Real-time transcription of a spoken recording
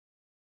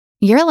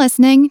You're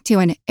listening to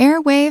an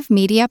Airwave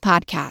Media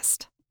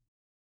Podcast.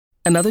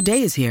 Another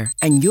day is here,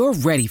 and you're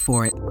ready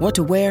for it. What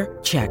to wear?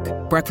 Check.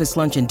 Breakfast,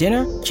 lunch, and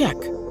dinner? Check.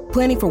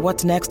 Planning for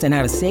what's next and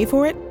how to save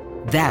for it?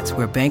 That's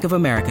where Bank of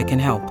America can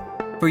help.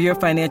 For your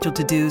financial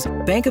to-dos,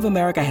 Bank of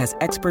America has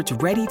experts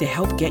ready to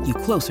help get you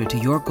closer to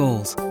your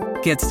goals.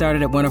 Get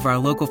started at one of our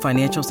local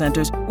financial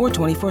centers or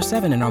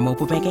 24/7 in our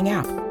mobile banking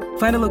app.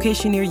 Find a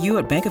location near you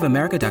at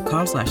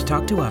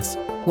bankofamerica.com/talktous.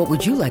 What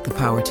would you like the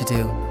power to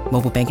do?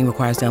 Mobile banking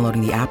requires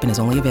downloading the app and is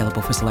only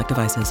available for select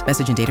devices.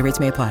 Message and data rates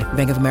may apply.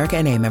 Bank of America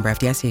N.A., member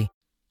FDIC.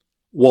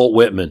 Walt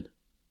Whitman,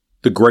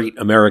 the great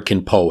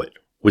American poet,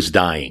 was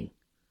dying,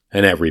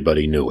 and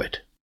everybody knew it.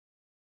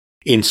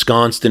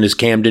 Ensconced in his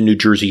Camden, New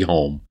Jersey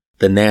home,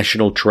 the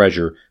national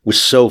treasure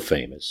was so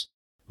famous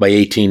by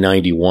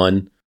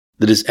 1891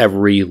 that his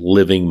every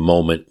living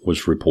moment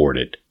was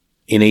reported.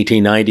 In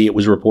 1890, it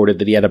was reported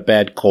that he had a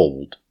bad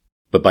cold,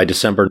 but by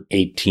December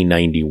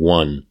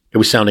 1891, it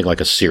was sounding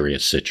like a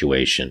serious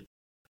situation.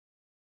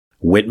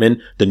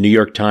 Whitman, the New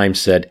York Times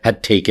said,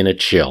 had taken a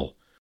chill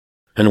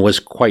and was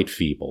quite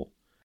feeble,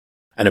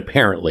 and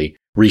apparently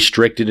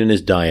restricted in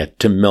his diet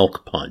to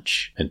milk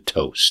punch and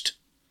toast.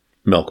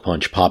 Milk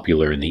punch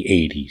popular in the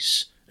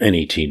 80s and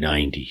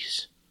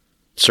 1890s.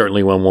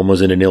 Certainly when one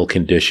was in an ill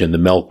condition, the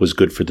milk was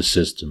good for the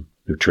system,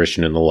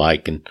 nutrition and the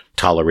like, and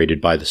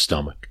tolerated by the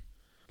stomach.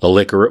 The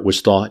liquor, it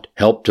was thought,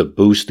 helped to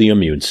boost the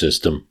immune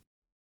system.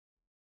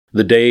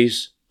 The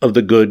days of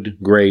the good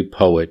gray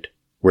poet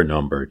were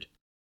numbered.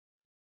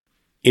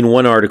 In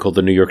one article,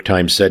 the New York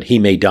Times said he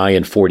may die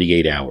in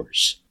 48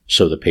 hours,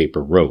 so the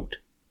paper wrote.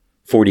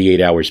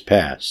 48 hours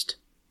passed,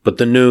 but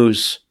the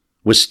news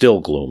was still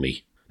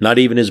gloomy. Not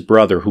even his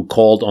brother, who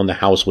called on the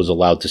house, was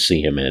allowed to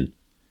see him in.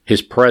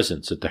 His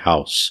presence at the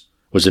house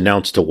was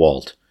announced to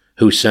Walt,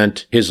 who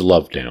sent his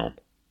love down.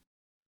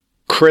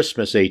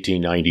 Christmas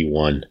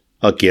 1891,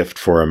 a gift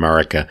for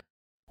America.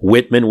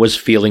 Whitman was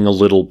feeling a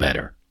little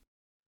better.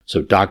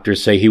 So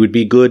doctors say he would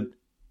be good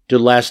to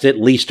last at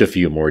least a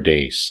few more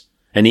days,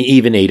 and he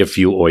even ate a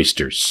few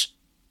oysters.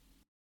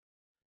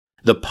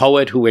 The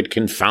poet who had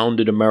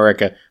confounded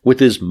America with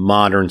his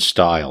modern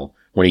style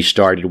when he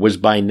started was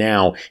by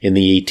now in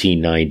the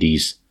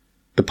 1890s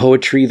the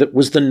poetry that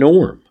was the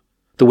norm,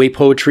 the way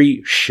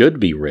poetry should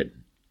be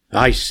written.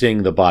 I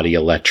sing the body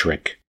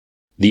electric.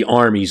 The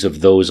armies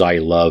of those I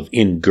love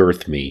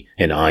engirth me,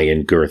 and I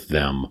engirth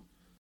them.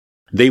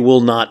 They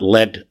will not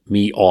let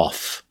me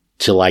off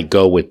till I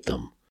go with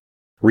them,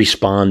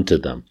 respond to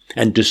them,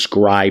 and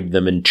describe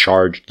them and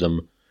charge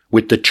them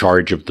with the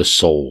charge of the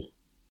soul.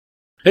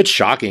 It's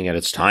shocking at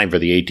its time for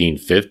the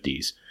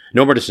 1850s.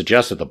 No more to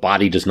suggest that the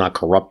body does not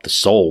corrupt the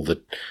soul,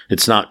 that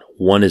it's not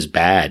one is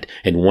bad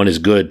and one is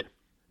good,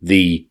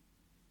 the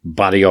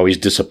body always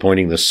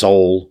disappointing the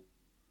soul,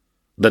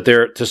 that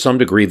they're to some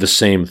degree the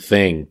same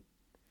thing,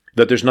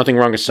 that there's nothing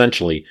wrong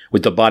essentially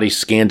with the body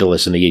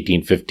scandalous in the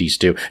 1850s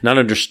too, not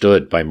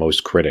understood by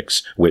most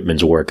critics,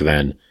 Whitman's work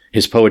then,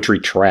 his poetry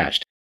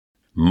trashed,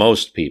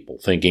 most people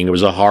thinking it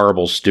was a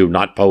horrible stew,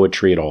 not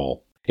poetry at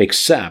all,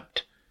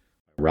 except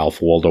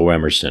Ralph Waldo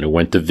Emerson, who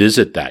went to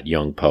visit that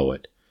young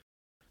poet.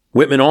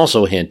 Whitman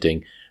also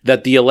hinting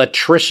that the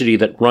electricity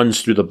that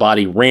runs through the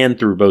body ran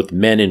through both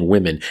men and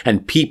women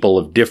and people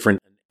of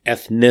different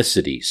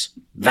ethnicities.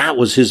 That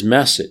was his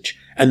message,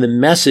 and the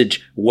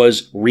message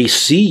was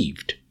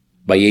received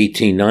by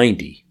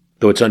 1890,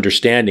 though its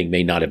understanding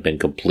may not have been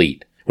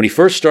complete. When he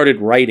first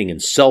started writing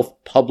and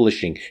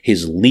self-publishing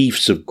his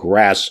Leaves of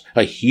Grass,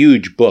 a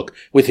huge book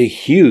with a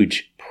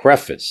huge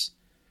preface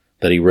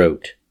that he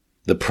wrote,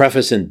 the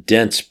preface in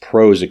dense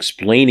prose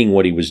explaining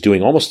what he was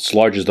doing, almost as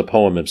large as the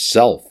poem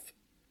himself.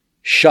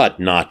 Shut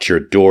not your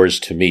doors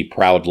to me,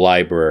 proud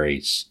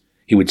libraries,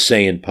 he would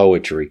say in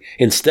poetry,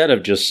 instead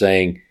of just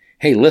saying,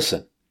 hey,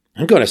 listen,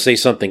 I'm going to say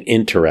something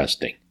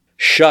interesting.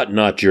 Shut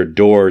not your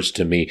doors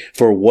to me,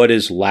 for what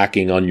is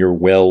lacking on your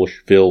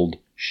well-filled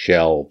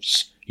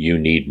shelves you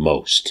need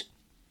most.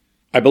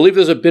 I believe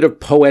there's a bit of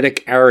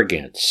poetic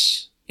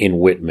arrogance in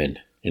Whitman,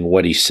 in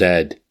what he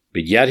said.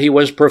 But yet he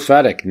was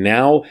prophetic.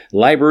 Now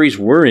libraries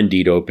were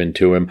indeed open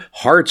to him.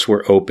 Hearts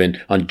were open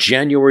on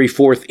January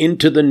 4th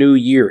into the new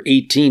year,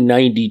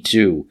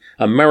 1892.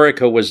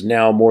 America was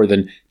now more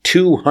than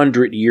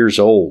 200 years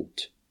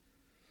old.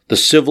 The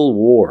Civil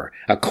War,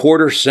 a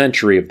quarter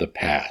century of the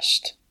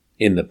past.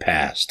 In the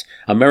past,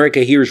 America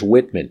hears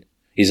Whitman.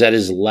 He's at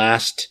his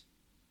last.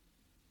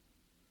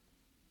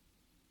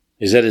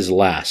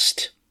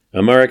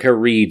 America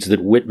reads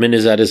that Whitman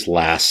is at his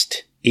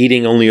last,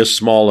 eating only a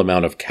small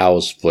amount of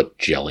cow's foot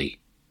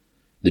jelly.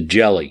 The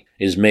jelly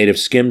is made of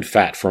skimmed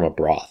fat from a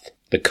broth,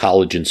 the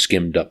collagen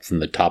skimmed up from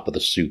the top of the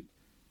soup.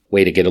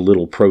 Way to get a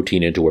little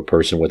protein into a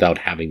person without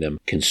having them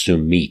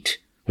consume meat,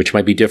 which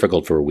might be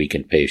difficult for a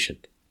weakened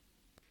patient.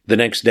 The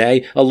next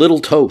day, a little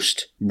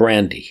toast,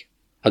 brandy,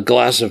 a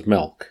glass of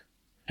milk,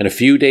 and a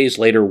few days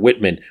later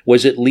Whitman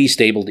was at least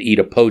able to eat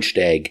a poached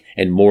egg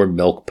and more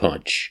milk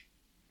punch.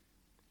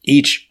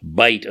 Each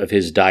bite of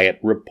his diet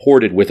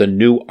reported with a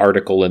new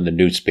article in the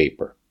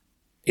newspaper.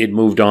 It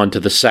moved on to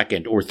the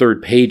second or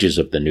third pages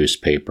of the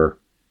newspaper.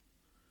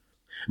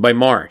 By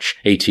March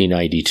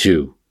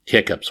 1892,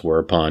 hiccups were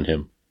upon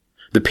him.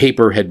 The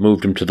paper had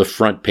moved him to the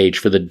front page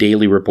for the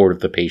daily report of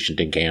the patient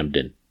in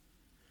Camden.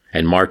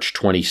 And March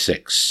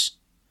 26,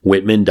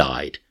 Whitman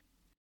died.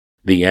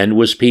 The end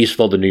was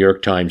peaceful, the New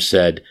York Times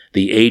said.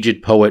 The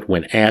aged poet,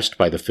 when asked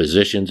by the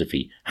physicians if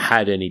he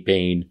had any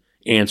pain,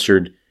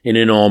 answered in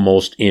an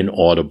almost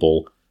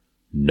inaudible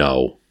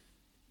no.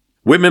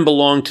 Whitman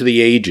belonged to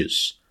the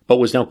ages, but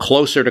was now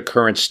closer to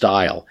current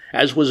style,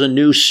 as was a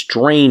new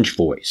strange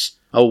voice,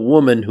 a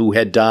woman who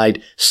had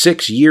died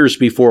 6 years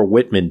before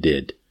Whitman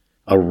did,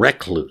 a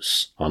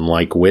recluse,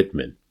 unlike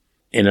Whitman,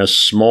 in a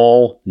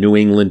small New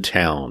England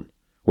town,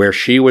 where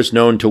she was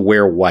known to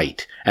wear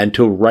white and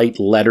to write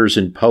letters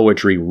and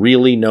poetry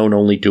really known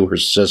only to her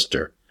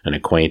sister and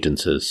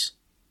acquaintances.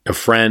 A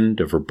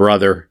friend of her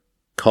brother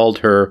called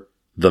her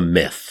the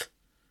Myth.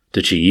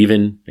 Did she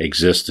even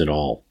exist at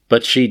all?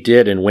 But she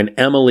did, and when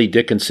Emily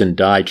Dickinson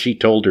died, she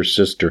told her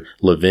sister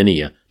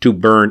Lavinia to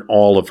burn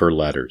all of her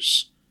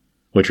letters,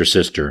 which her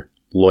sister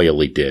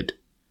loyally did.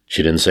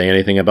 She didn't say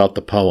anything about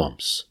the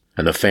poems,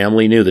 and the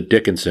family knew that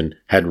Dickinson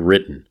had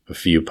written a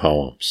few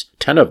poems.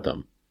 10 of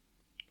them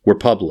were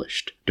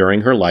published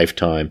during her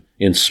lifetime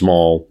in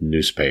small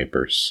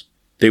newspapers.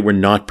 They were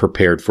not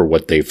prepared for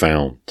what they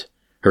found.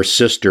 Her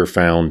sister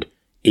found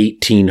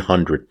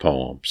 1,800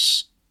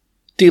 poems.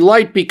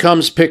 Delight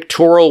becomes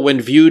pictorial when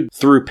viewed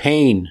through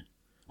pain,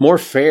 more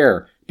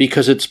fair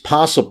because it's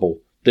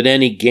possible that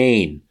any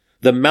gain.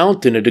 The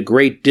mountain at a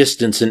great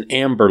distance in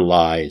amber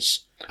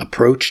lies.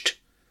 Approached,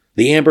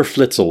 the amber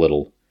flits a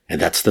little, and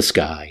that's the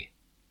sky.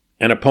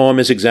 And a poem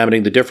is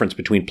examining the difference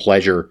between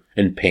pleasure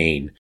and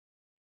pain.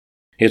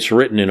 It's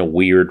written in a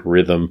weird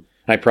rhythm.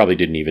 I probably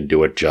didn't even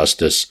do it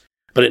justice,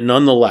 but it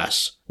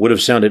nonetheless would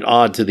have sounded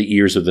odd to the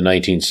ears of the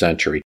 19th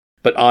century,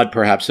 but odd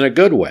perhaps in a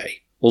good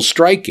way. Well,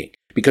 striking,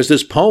 because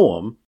this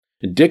poem,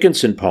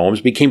 Dickinson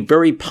poems, became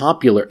very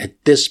popular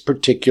at this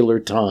particular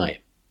time.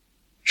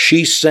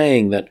 She's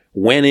saying that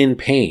when in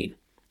pain,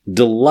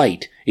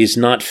 delight is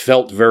not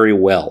felt very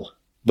well,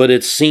 but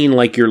it's seen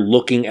like you're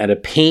looking at a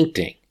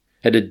painting,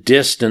 at a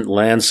distant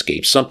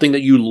landscape, something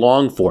that you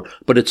long for,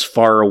 but it's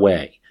far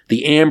away.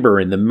 The amber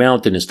in the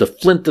mountain is the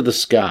flint of the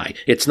sky.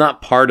 It's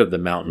not part of the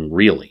mountain,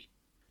 really.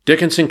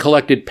 Dickinson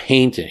collected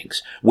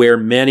paintings where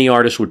many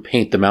artists would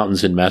paint the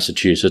mountains in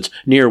Massachusetts,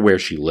 near where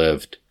she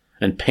lived,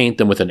 and paint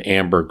them with an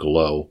amber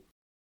glow.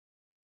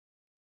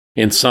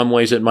 In some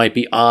ways, it might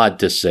be odd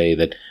to say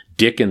that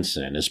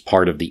Dickinson is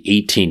part of the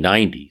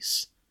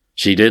 1890s.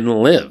 She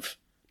didn't live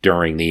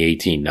during the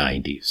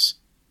 1890s.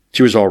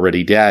 She was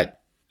already dead.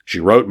 She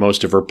wrote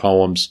most of her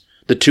poems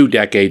the 2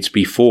 decades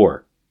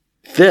before.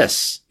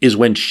 This is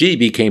when she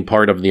became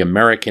part of the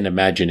American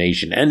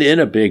imagination, and in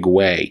a big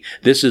way.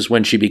 This is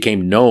when she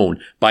became known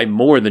by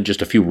more than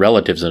just a few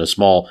relatives in a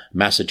small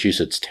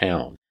Massachusetts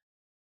town.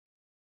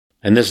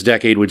 And this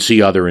decade would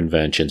see other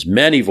inventions.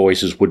 Many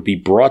voices would be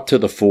brought to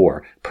the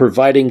fore,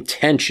 providing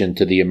tension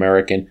to the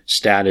American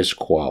status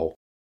quo.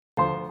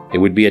 It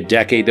would be a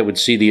decade that would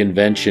see the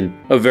invention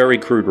of very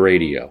crude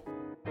radio,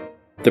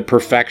 the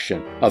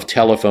perfection of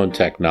telephone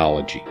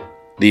technology,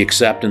 the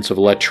acceptance of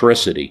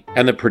electricity,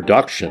 and the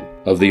production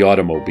of the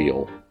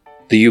automobile,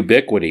 the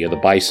ubiquity of the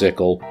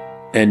bicycle,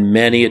 and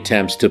many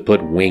attempts to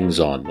put wings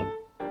on them.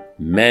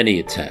 Many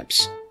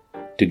attempts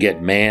to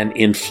get man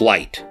in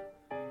flight,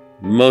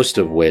 most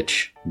of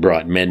which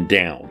brought men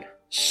down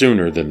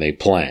sooner than they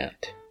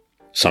planned.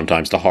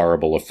 Sometimes to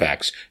horrible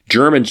effects.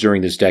 Germans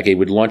during this decade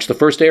would launch the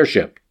first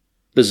airship,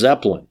 the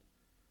Zeppelin,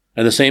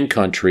 and the same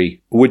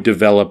country would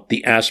develop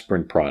the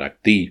aspirin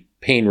product, the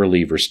pain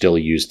reliever still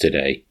used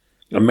today.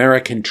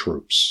 American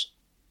troops,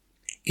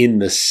 in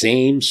the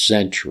same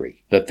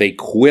century that they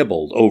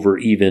quibbled over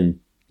even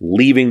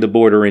leaving the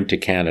border into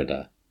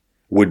Canada,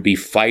 would be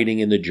fighting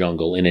in the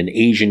jungle in an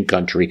Asian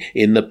country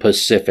in the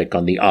Pacific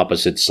on the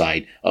opposite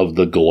side of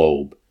the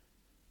globe.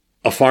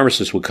 A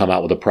pharmacist would come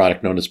out with a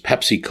product known as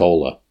Pepsi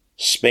Cola.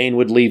 Spain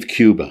would leave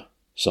Cuba,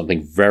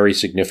 something very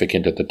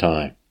significant at the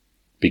time,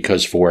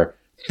 because for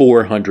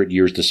 400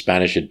 years the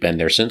Spanish had been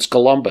there since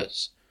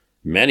Columbus.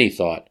 Many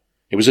thought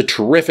it was a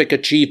terrific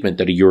achievement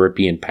that a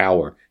European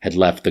power had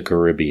left the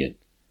Caribbean.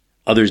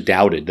 Others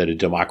doubted that a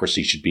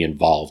democracy should be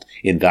involved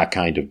in that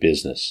kind of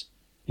business.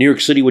 New York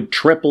City would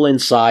triple in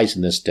size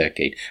in this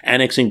decade,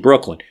 annexing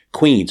Brooklyn,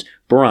 Queens,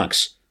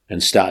 Bronx,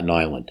 and Staten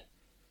Island,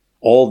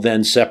 all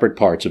then separate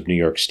parts of New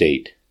York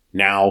State,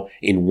 now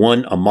in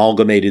one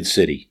amalgamated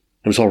city.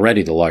 It was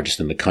already the largest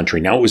in the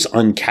country. Now it was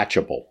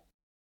uncatchable.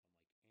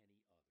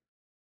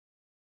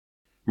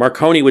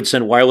 Marconi would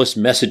send wireless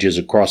messages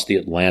across the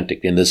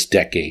Atlantic in this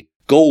decade.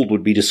 Gold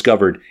would be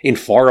discovered in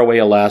faraway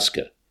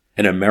Alaska,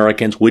 and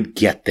Americans would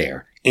get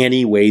there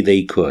any way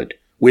they could,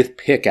 with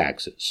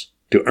pickaxes,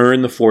 to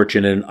earn the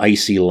fortune in an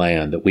icy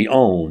land that we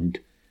owned,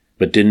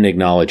 but didn't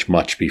acknowledge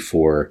much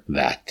before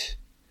that.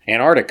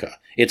 Antarctica,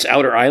 its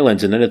outer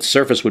islands, and then its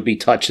surface would be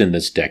touched in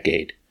this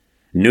decade.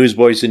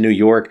 Newsboys in New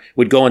York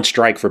would go on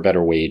strike for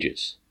better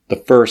wages. The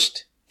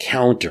first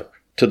counter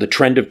to the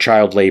trend of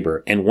child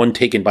labor, and one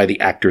taken by the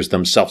actors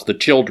themselves, the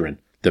children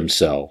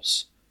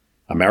themselves.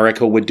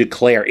 America would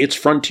declare its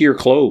frontier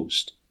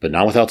closed, but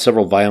not without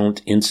several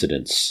violent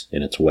incidents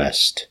in its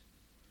west.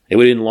 It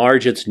would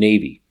enlarge its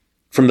navy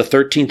from the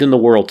 13th in the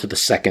world to the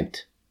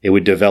 2nd. It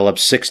would develop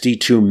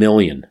 62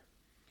 million.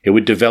 It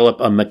would develop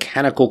a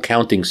mechanical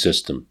counting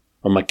system,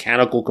 a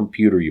mechanical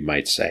computer, you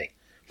might say,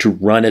 to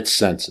run its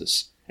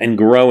census and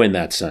grow in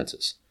that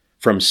census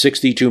from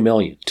 62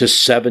 million to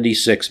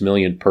 76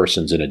 million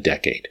persons in a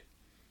decade.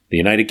 The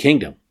United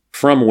Kingdom,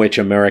 from which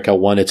America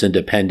won its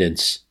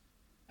independence,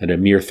 at a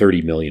mere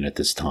 30 million at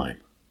this time.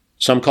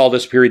 Some call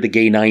this period the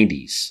Gay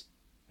 90s,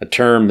 a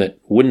term that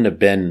wouldn't have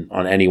been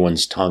on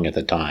anyone's tongue at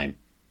the time.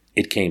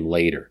 It came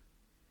later.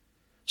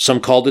 Some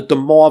called it the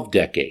Mauve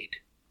decade.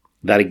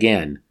 That,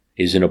 again,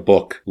 is in a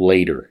book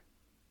later.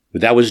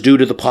 But that was due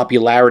to the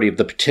popularity of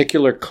the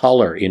particular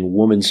color in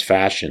women's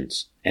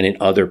fashions and in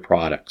other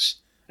products.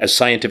 As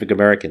Scientific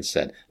American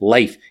said,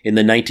 life in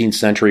the 19th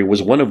century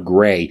was one of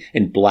gray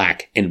and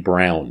black and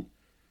brown.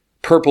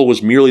 Purple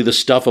was merely the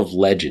stuff of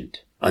legend,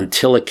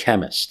 until a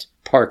chemist,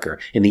 Parker,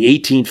 in the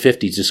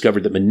 1850s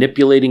discovered that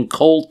manipulating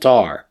coal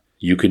tar,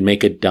 you could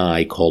make a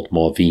dye called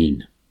Mauve.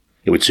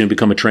 It would soon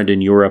become a trend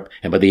in Europe,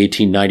 and by the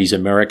 1890s,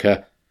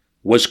 America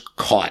was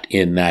caught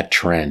in that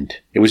trend.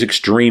 It was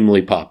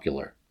extremely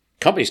popular.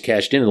 Companies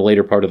cashed in the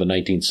later part of the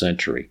 19th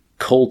century.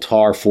 Coal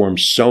tar formed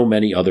so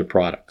many other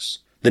products.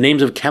 The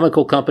names of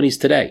chemical companies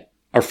today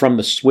are from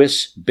the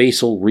Swiss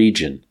Basel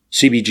region.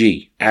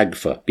 CBG,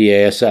 AGFA,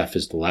 BASF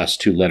is the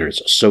last two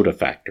letters, a soda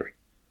factory.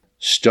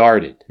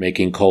 Started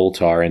making coal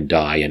tar and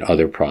dye and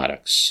other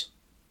products.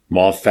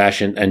 Mauve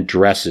fashion and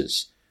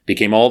dresses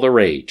became all the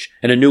rage,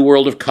 and a new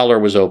world of color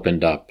was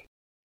opened up.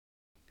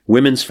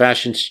 Women's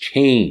fashions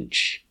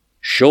change.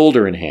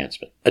 Shoulder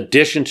enhancement,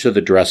 addition to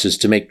the dresses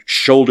to make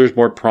shoulders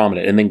more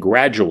prominent, and then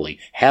gradually,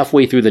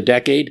 halfway through the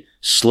decade,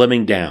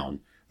 slimming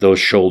down those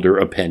shoulder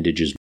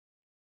appendages,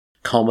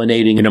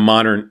 culminating in a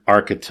modern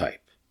archetype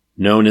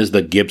known as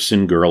the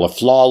Gibson girl, a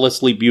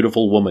flawlessly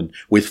beautiful woman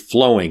with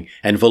flowing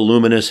and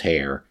voluminous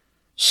hair,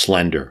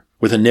 slender,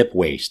 with a nip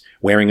waist,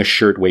 wearing a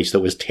shirtwaist that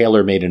was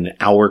tailor-made in an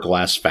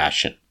hourglass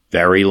fashion,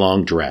 very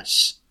long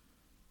dress,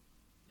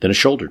 then a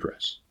shoulder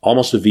dress,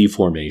 almost a V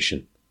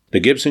formation. The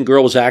Gibson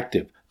girl was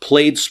active,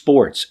 played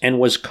sports, and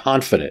was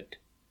confident.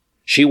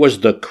 She was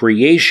the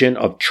creation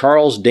of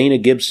Charles Dana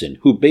Gibson,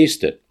 who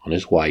based it on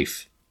his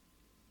wife.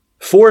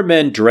 For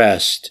men,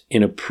 dress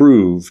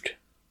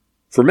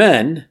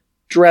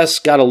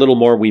got a little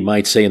more, we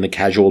might say, in the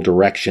casual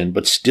direction,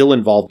 but still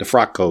involved the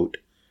frock coat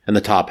and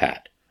the top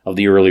hat of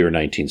the earlier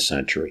 19th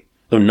century,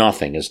 though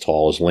nothing as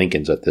tall as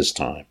Lincoln's at this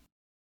time.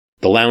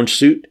 The lounge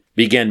suit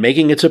began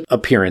making its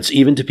appearance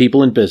even to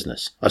people in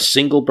business, a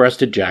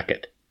single-breasted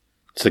jacket.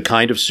 It's the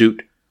kind of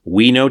suit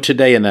we know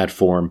today in that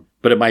form,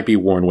 but it might be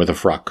worn with a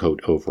frock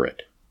coat over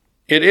it.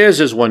 It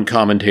is, as one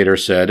commentator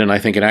said, and I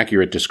think an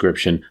accurate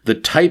description, the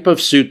type of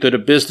suit that a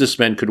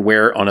businessman could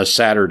wear on a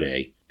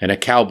Saturday and a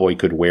cowboy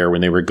could wear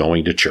when they were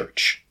going to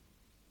church.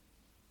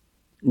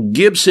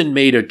 Gibson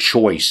made a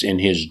choice in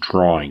his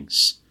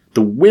drawings.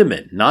 The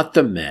women, not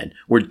the men,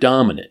 were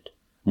dominant,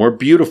 more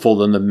beautiful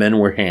than the men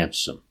were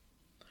handsome.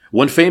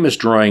 One famous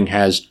drawing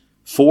has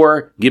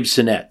 4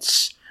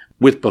 Gibsonettes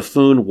with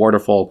buffoon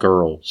waterfall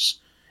girls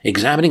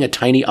examining a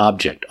tiny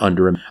object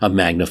under a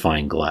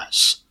magnifying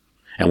glass.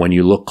 And when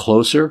you look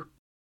closer,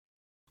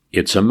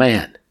 it's a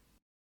man.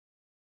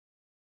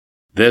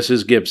 This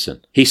is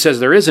Gibson. He says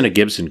there isn't a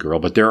Gibson girl,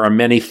 but there are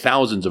many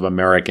thousands of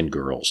American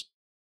girls.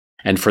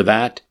 And for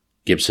that,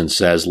 Gibson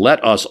says,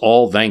 let us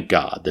all thank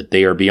God that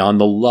they are beyond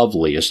the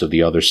loveliest of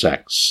the other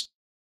sex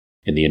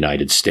in the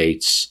United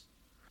States.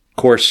 Of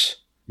course,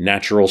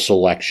 natural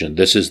selection.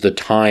 This is the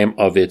time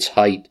of its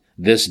height.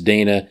 This,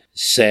 Dana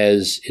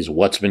says, is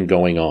what's been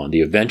going on.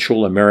 The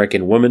eventual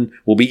American woman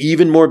will be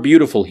even more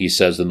beautiful, he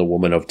says, than the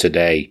woman of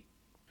today.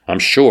 I'm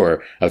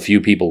sure a few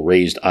people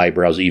raised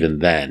eyebrows even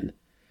then,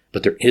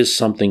 but there is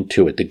something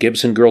to it. The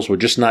Gibson girls were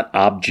just not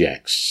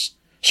objects.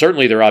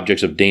 Certainly they're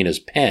objects of Dana's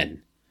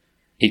pen.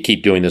 He'd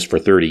keep doing this for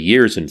 30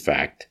 years, in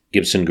fact.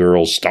 Gibson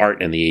girls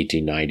start in the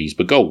 1890s,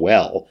 but go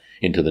well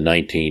into the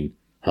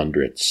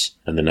 1900s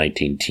and the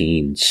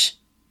 19-teens.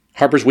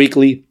 Harper's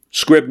Weekly,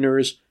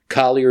 Scribner's,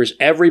 Collier's,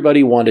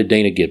 everybody wanted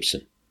Dana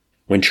Gibson.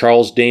 When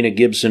Charles Dana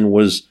Gibson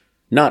was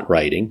not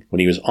writing, when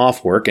he was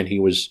off work and he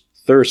was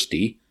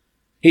thirsty,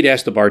 he'd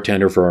ask the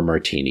bartender for a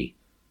martini.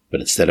 But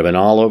instead of an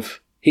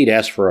olive, he'd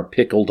ask for a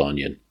pickled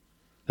onion.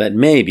 That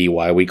may be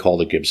why we call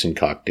the Gibson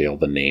cocktail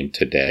the name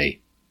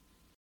today.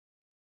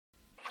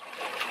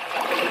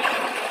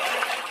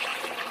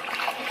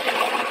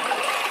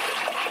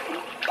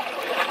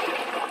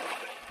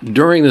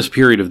 During this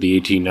period of the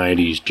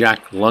 1890s,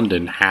 Jack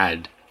London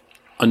had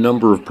a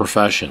number of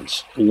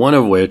professions, one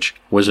of which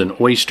was an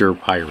oyster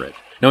pirate.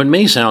 Now, it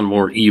may sound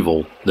more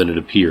evil than it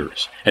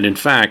appears, and in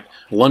fact,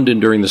 London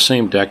during the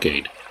same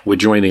decade would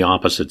join the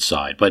opposite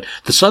side, but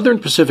the Southern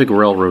Pacific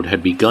Railroad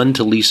had begun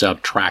to lease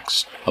out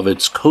tracts of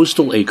its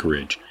coastal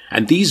acreage,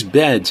 and these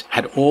beds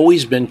had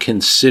always been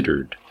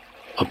considered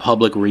a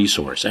public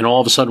resource, and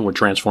all of a sudden were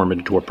transformed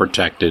into a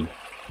protected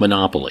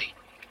monopoly.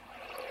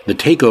 The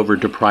takeover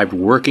deprived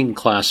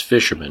working-class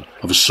fishermen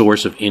of a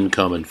source of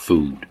income and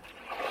food.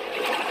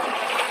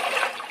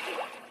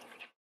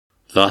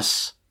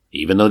 Thus,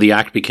 even though the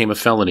act became a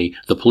felony,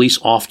 the police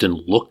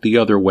often looked the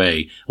other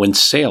way when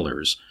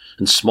sailors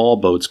and small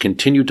boats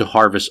continued to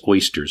harvest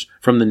oysters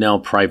from the now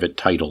private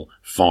title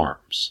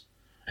farms.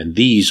 And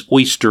these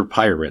oyster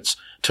pirates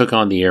took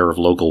on the air of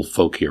local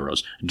folk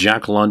heroes.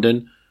 Jack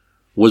London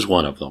was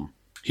one of them.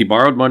 He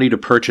borrowed money to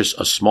purchase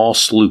a small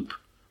sloop,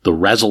 the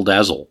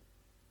Razzle-Dazzle,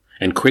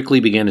 and quickly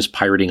began his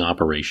pirating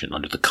operation.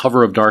 Under the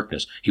cover of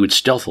darkness, he would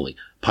stealthily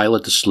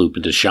pilot the sloop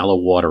into shallow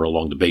water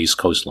along the bay's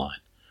coastline.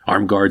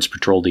 Armed guards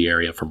patrolled the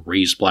area from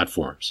raised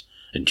platforms,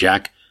 and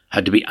Jack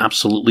had to be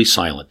absolutely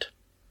silent.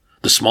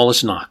 The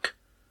smallest knock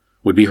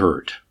would be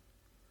heard.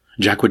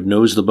 Jack would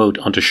nose the boat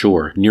onto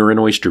shore near an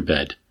oyster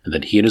bed, and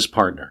then he and his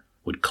partner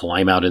would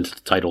climb out into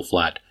the tidal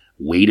flat,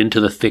 wade into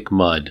the thick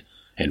mud,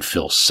 and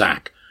fill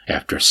sack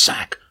after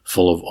sack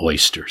full of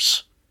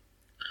oysters.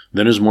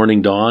 Then as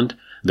morning dawned,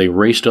 they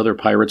raced other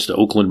pirates to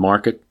Oakland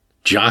Market,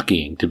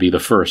 jockeying to be the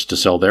first to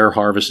sell their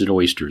harvested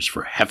oysters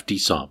for hefty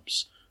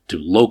sums to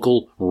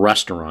local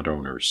restaurant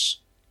owners.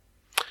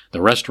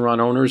 The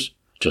restaurant owners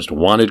just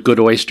wanted good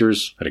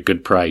oysters at a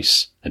good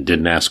price and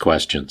didn't ask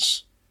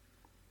questions.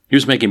 He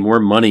was making more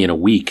money in a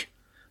week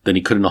than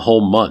he could in a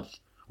whole month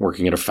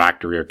working at a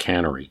factory or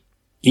cannery.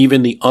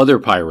 Even the other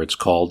pirates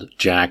called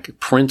Jack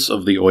Prince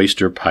of the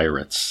Oyster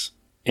Pirates.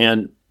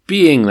 And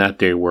being that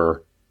they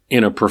were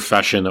in a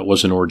profession that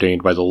wasn't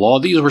ordained by the law,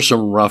 these were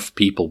some rough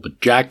people,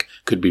 but Jack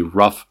could be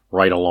rough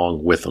right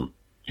along with them.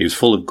 He was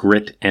full of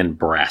grit and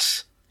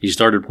brass. He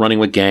started running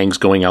with gangs,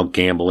 going out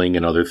gambling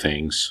and other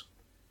things.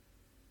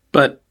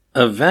 But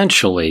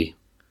eventually,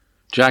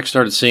 Jack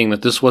started seeing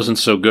that this wasn't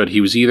so good. He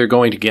was either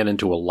going to get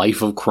into a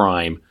life of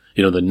crime,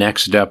 the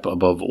next step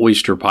above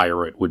oyster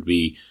pirate would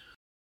be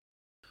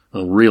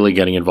really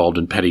getting involved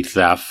in petty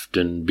theft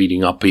and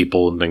beating up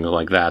people and things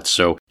like that.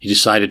 So he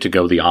decided to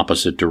go the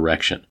opposite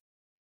direction.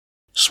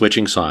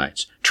 Switching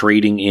sides,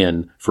 trading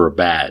in for a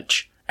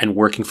badge, and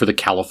working for the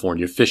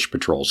California Fish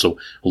Patrol. So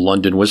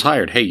London was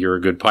hired. Hey, you're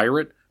a good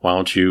pirate? Why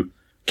don't you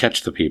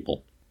catch the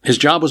people? His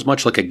job was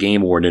much like a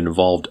game warden and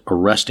involved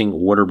arresting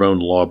waterborne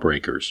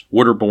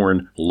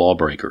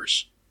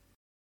lawbreakers.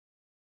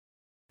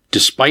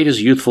 Despite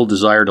his youthful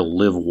desire to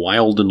live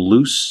wild and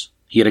loose,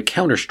 he had a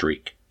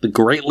counterstreak, the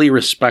greatly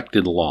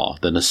respected law,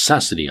 the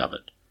necessity of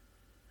it.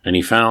 And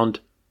he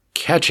found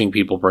catching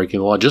people breaking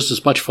the law just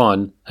as much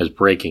fun as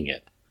breaking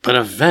it. But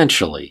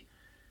eventually,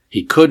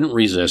 he couldn't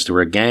resist. There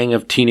were a gang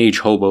of teenage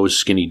hobos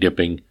skinny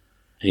dipping,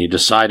 and he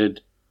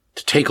decided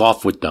to take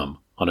off with them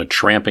on a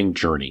tramping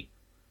journey.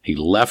 He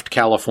left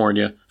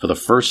California for the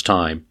first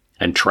time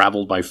and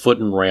traveled by foot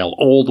and rail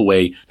all the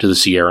way to the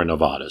Sierra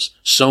Nevadas.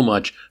 So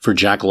much for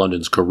Jack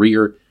London's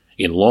career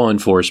in law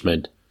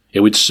enforcement.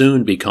 It would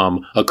soon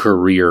become a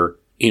career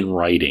in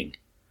writing.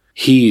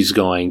 He's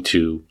going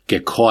to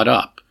get caught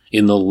up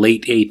in the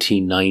late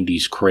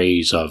 1890s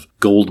craze of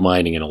gold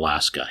mining in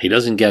Alaska. He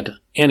doesn't get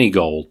any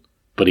gold,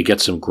 but he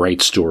gets some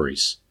great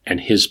stories. And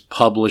his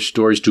published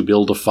stories, To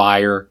Build a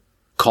Fire,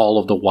 Call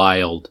of the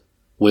Wild,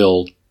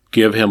 will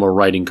give him a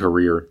writing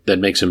career that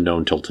makes him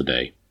known till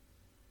today.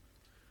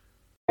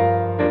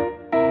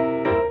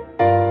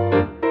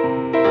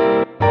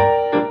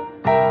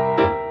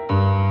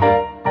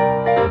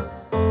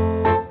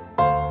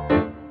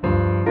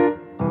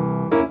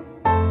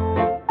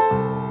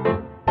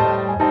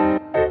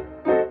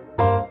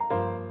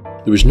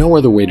 There was no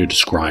other way to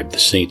describe the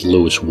St.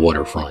 Louis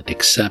waterfront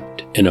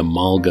except an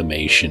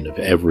amalgamation of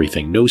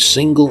everything. No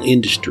single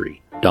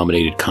industry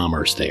dominated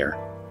commerce there.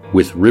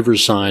 With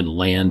riverside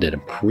land at a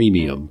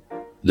premium,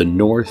 the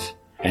north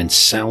and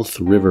south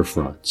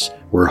riverfronts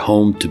were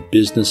home to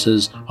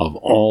businesses of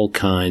all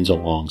kinds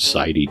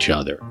alongside each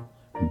other.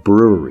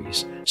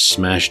 Breweries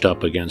smashed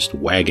up against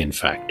wagon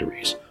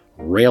factories,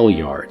 rail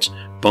yards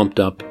bumped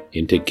up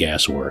into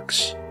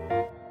gasworks.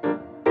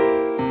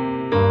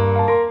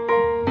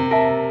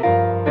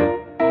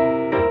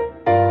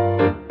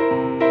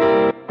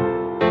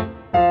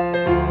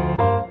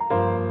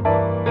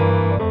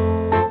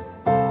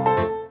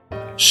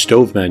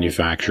 Stove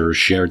manufacturers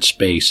shared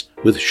space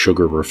with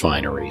sugar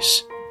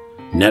refineries.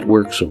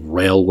 Networks of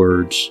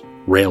railroads,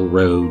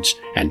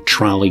 and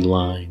trolley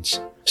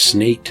lines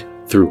snaked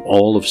through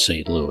all of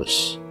St.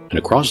 Louis. And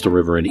across the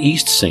river in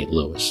East St.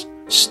 Louis,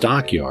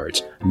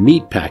 stockyards,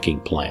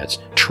 meatpacking plants,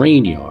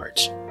 train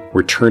yards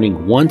were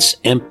turning once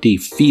empty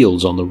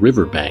fields on the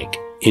riverbank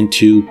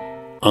into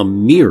a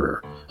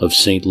mirror of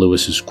St.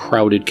 Louis's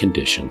crowded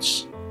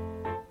conditions.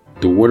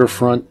 The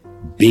waterfront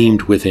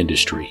beamed with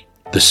industry.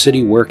 The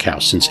city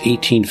workhouse since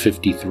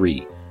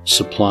 1853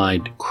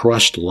 supplied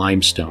crushed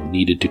limestone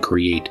needed to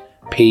create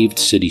paved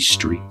city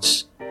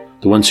streets.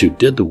 The ones who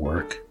did the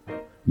work,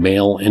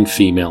 male and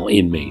female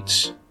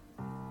inmates,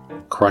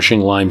 crushing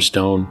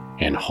limestone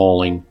and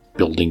hauling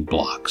building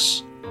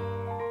blocks.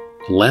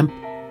 Lemp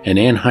and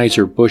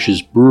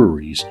Anheuser-Busch's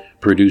breweries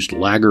produced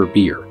lager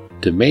beer.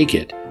 To make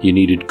it, you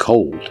needed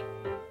cold.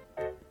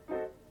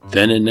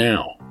 Then and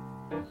now,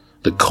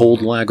 the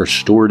cold lager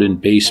stored in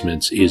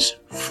basements is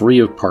free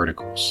of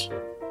particles.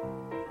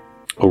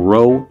 A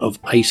row of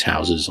ice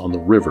houses on the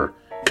river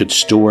could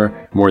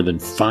store more than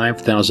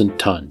 5,000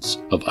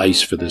 tons of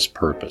ice for this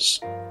purpose.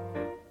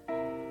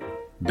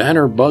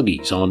 Banner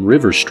buggies on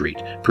River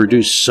Street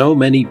produce so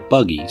many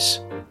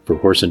buggies for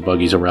horse and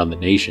buggies around the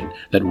nation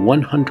that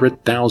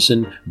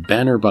 100,000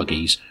 banner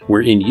buggies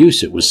were in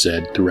use, it was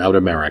said, throughout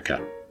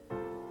America.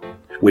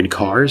 When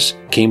cars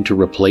came to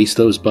replace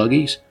those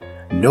buggies,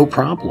 no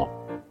problem.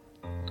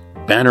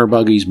 Banner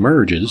Buggies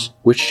merges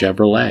with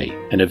Chevrolet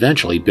and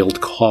eventually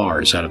built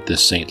cars out of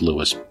this St.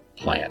 Louis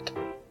plant.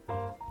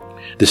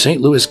 The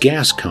St. Louis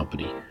Gas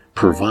Company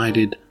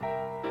provided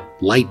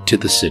light to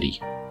the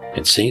city,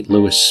 and St.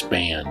 Louis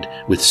spanned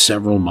with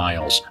several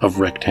miles of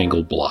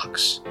rectangle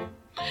blocks.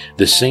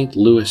 The St.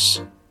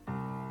 Louis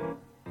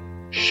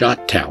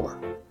Shot Tower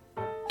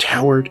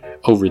towered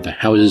over the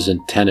houses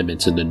and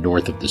tenements in the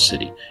north of the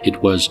city.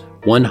 It was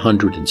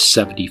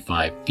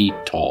 175 feet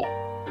tall.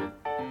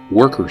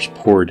 Workers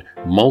poured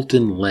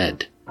molten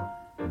lead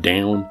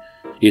down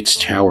its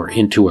tower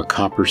into a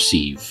copper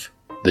sieve.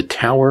 The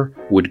tower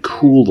would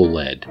cool the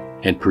lead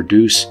and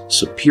produce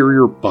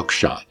superior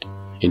buckshot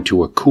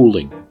into a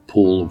cooling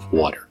pool of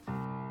water.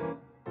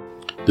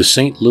 The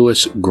St.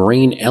 Louis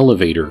grain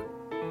elevator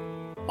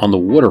on the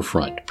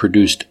waterfront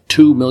produced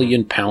 2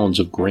 million pounds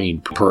of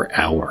grain per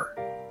hour.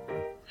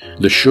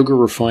 The sugar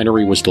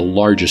refinery was the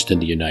largest in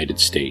the United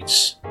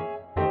States.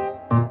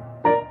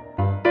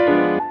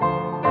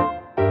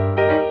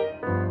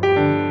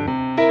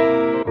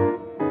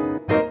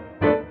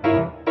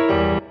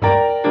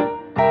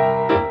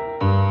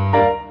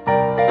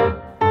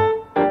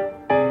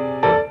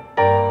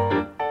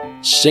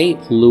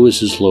 St.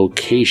 Louis's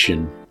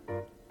location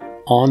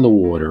on the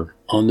water,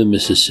 on the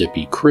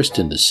Mississippi,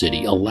 christened the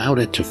city, allowed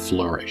it to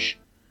flourish.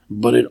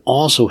 But it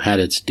also had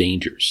its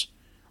dangers.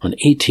 In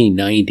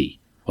 1890,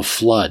 a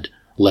flood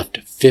left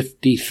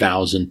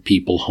 50,000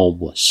 people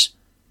homeless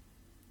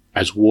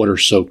as water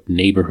soaked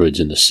neighborhoods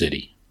in the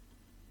city.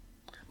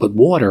 But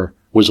water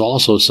was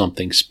also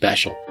something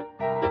special.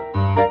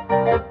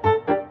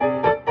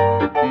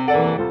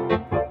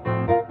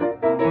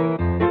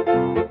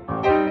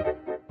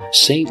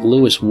 St.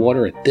 Louis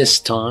water at this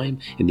time,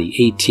 in the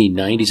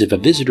 1890s, if a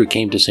visitor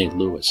came to St.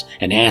 Louis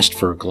and asked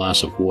for a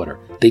glass of water,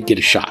 they'd get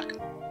a shock.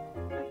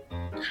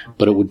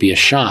 But it would be a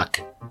shock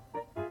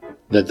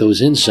that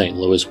those in St.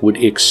 Louis would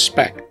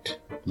expect.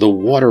 The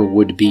water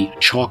would be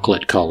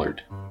chocolate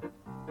colored.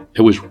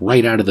 It was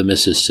right out of the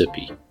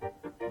Mississippi.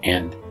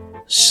 And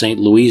St.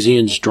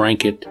 Louisians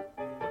drank it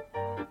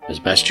as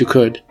best you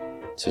could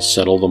to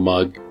settle the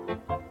mug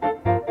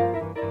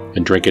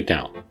and drink it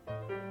down.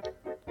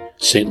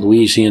 St.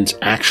 Louisians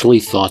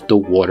actually thought the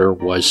water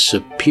was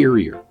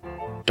superior.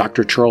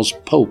 Dr. Charles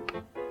Pope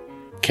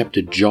kept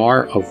a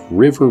jar of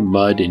river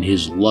mud in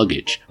his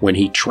luggage when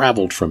he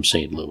traveled from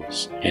St.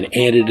 Louis and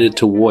added it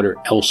to water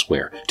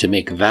elsewhere to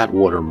make that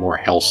water more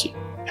healthy.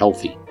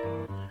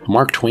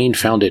 Mark Twain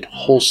found it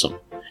wholesome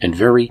and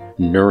very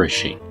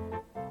nourishing.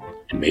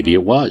 And maybe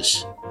it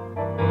was.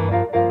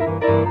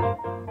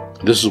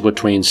 This is what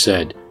Twain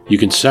said: "You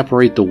can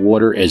separate the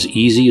water as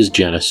easy as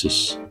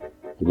Genesis.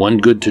 One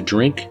good to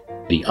drink,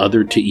 the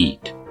other to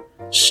eat.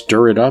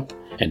 Stir it up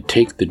and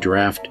take the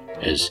draught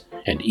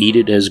and eat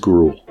it as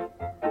gruel."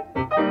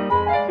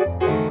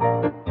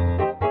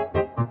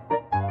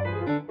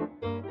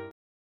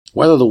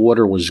 Whether the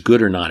water was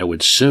good or not, it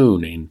would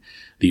soon, in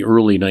the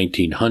early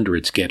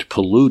 1900s, get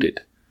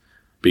polluted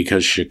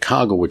because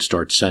Chicago would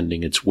start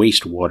sending its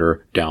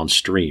wastewater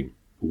downstream.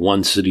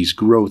 One city's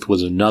growth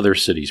was another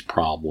city's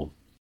problem.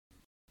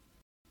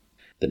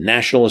 The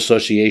National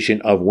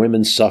Association of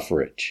Women's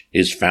Suffrage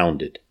is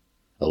founded.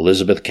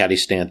 Elizabeth Cady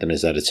Stanton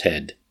is at its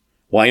head.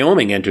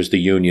 Wyoming enters the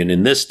Union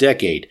in this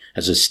decade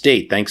as a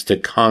state thanks to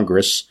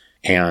Congress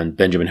and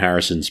Benjamin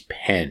Harrison's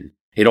pen.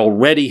 It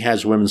already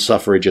has women's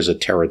suffrage as a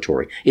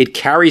territory. It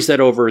carries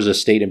that over as a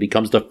state and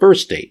becomes the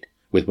first state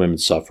with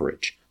women's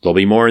suffrage. There'll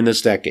be more in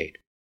this decade.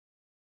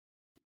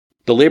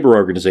 The labor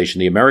organization,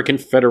 the American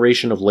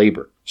Federation of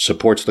Labor,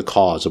 supports the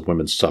cause of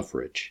women's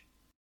suffrage.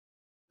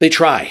 They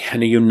try,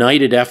 and a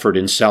united effort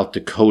in South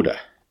Dakota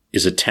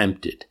is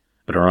attempted,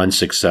 but are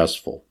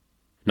unsuccessful.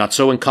 Not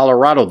so in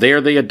Colorado.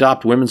 There they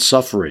adopt women's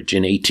suffrage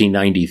in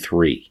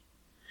 1893.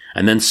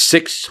 And then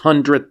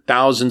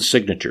 600,000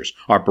 signatures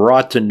are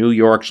brought to New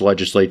York's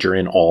legislature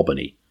in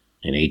Albany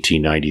in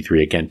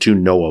 1893, again, to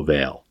no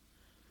avail.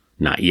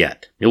 Not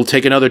yet. It'll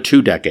take another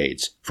 2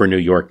 decades for New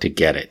York to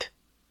get it.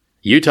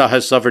 Utah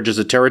has suffrage as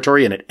a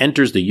territory, and it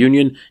enters the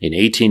Union in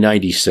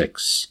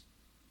 1896.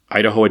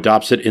 Idaho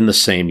adopts it in the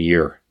same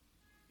year.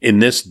 In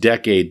this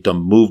decade, the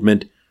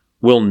movement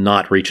will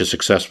not reach a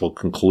successful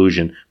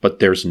conclusion, but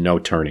there's no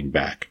turning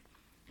back.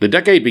 The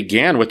decade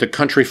began with the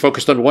country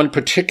focused on one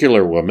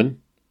particular woman,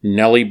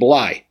 Nellie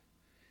Bly.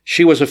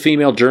 She was a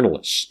female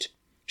journalist.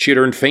 She had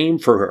earned fame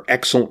for her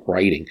excellent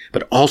writing,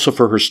 but also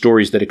for her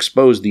stories that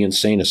exposed the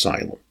insane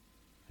asylum.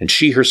 And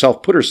she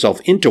herself put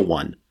herself into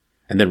one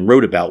and then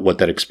wrote about what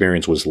that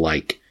experience was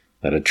like.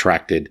 That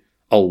attracted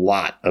a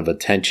lot of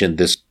attention.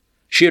 This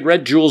She had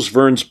read Jules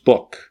Verne's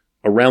book,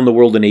 Around the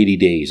World in 80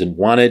 Days, and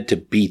wanted to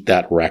beat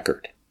that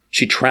record.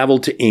 She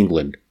traveled to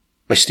England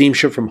by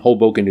steamship from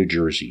Hoboken, New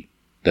Jersey,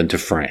 then to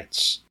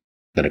France,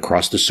 then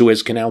across the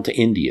Suez Canal to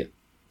India,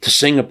 to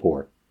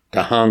Singapore,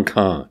 to Hong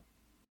Kong.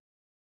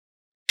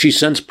 She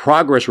sends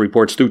progress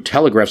reports through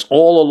telegraphs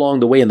all along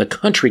the way, and the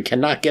country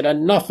cannot get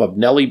enough of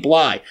Nellie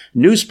Bly.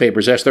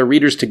 Newspapers ask their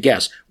readers to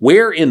guess,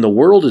 where in the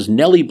world is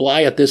Nellie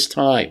Bly at this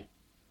time?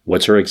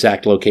 What's her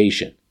exact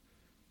location?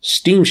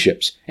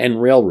 Steamships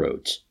and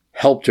railroads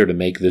helped her to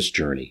make this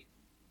journey.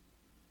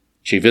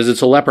 She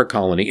visits a leper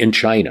colony in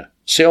China,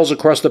 sails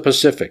across the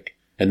Pacific,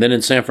 and then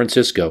in San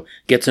Francisco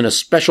gets in a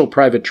special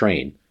private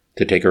train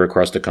to take her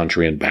across the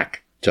country and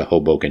back to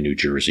Hoboken, New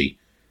Jersey.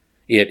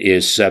 It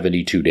is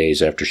 72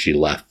 days after she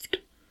left.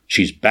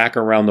 She's back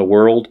around the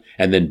world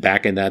and then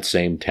back in that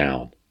same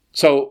town.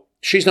 So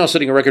she's now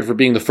setting a record for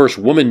being the first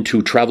woman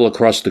to travel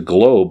across the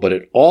globe, but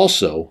it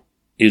also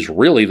is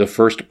really the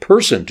first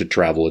person to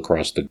travel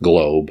across the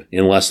globe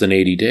in less than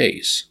 80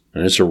 days.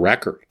 And it's a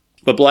record.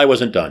 But Bly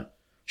wasn't done.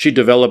 She'd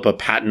develop a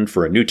patent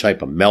for a new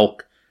type of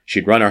milk.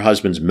 She'd run her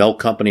husband's milk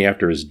company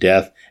after his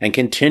death and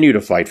continue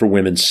to fight for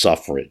women's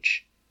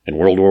suffrage. In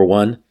World War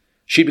I,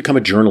 she'd become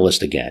a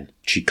journalist again.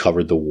 She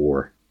covered the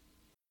war.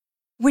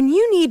 When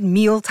you need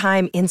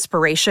mealtime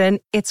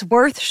inspiration, it's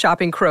worth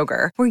shopping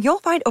Kroger, where you'll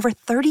find over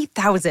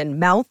 30,000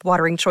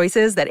 mouth-watering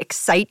choices that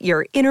excite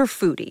your inner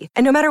foodie.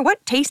 And no matter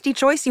what tasty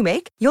choice you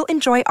make, you'll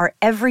enjoy our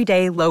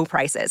everyday low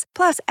prices,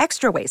 plus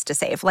extra ways to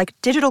save, like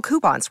digital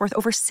coupons worth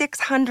over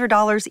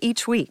 $600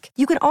 each week.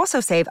 You can also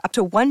save up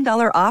to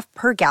 $1 off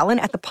per gallon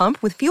at the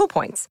pump with fuel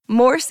points.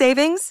 More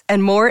savings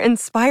and more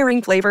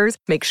inspiring flavors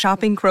make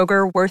shopping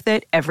Kroger worth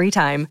it every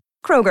time.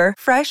 Kroger,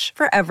 fresh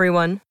for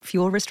everyone.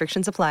 Fuel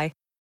restrictions apply.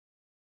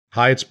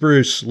 Hi, it's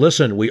Bruce.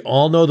 Listen, we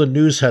all know the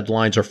news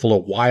headlines are full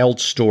of wild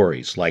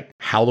stories, like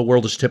how the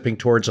world is tipping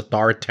towards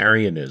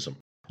authoritarianism,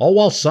 all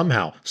while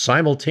somehow,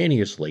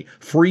 simultaneously,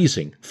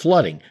 freezing,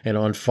 flooding, and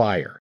on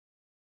fire.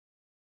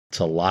 It's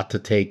a lot to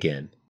take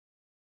in.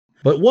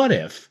 But what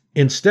if,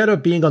 instead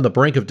of being on the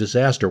brink of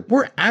disaster,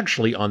 we're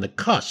actually on the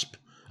cusp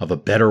of a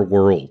better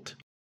world?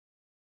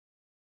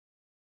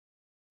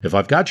 If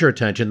I've got your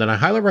attention, then I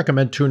highly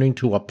recommend tuning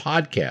to a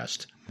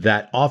podcast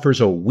that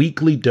offers a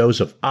weekly dose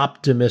of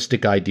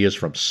optimistic ideas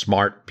from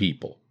smart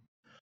people.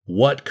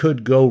 What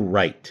Could Go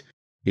Right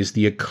is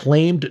the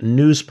acclaimed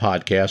news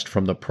podcast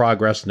from the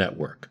Progress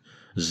Network.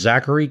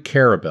 Zachary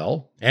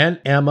Karabell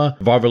and Emma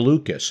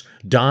Varvaloucas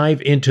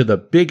dive into the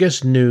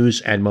biggest news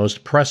and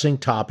most pressing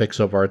topics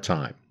of our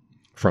time,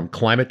 from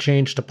climate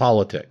change to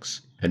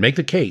politics, and make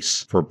the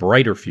case for a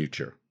brighter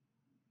future.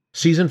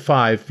 Season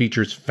 5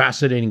 features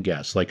fascinating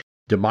guests like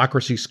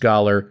democracy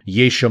scholar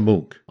Yesha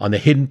Mounk on the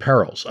hidden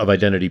perils of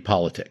identity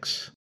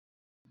politics,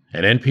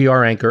 and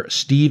NPR anchor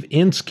Steve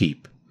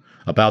Inskeep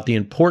about the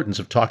importance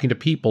of talking to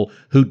people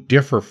who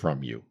differ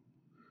from you,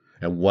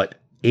 and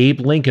what Abe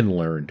Lincoln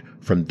learned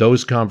from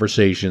those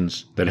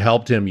conversations that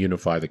helped him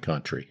unify the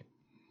country.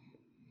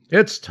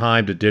 It's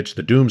time to ditch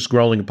the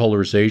doom-scrolling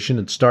polarization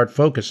and start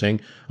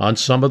focusing on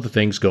some of the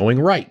things going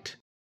right.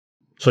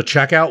 So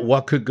check out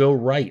What Could Go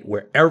Right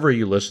wherever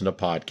you listen to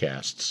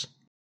podcasts.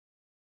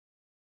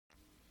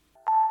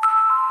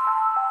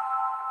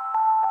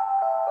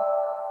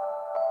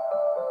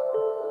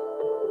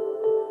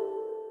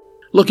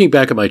 Looking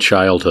back at my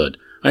childhood,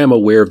 I am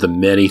aware of the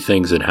many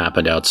things that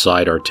happened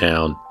outside our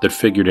town that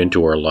figured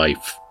into our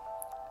life.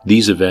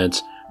 These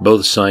events,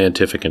 both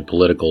scientific and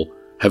political,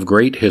 have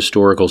great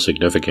historical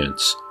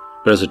significance,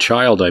 but as a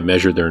child I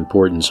measured their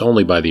importance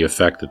only by the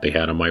effect that they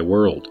had on my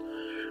world.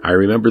 I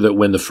remember that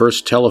when the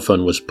first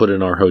telephone was put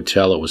in our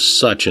hotel, it was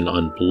such an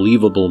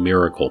unbelievable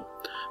miracle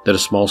that a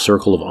small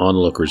circle of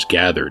onlookers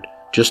gathered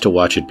just to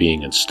watch it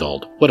being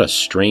installed. What a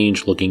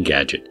strange-looking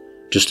gadget.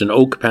 Just an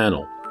oak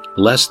panel,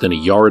 less than a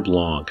yard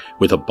long,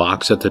 with a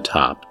box at the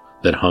top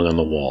that hung on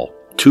the wall.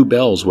 2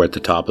 bells were at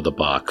the top of the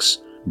box.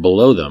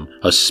 Below them,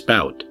 a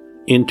spout,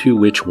 into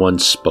which one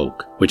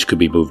spoke, which could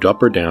be moved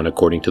up or down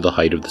according to the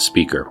height of the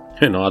speaker.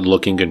 An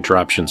odd-looking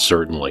contraption,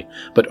 certainly,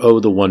 but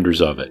oh, the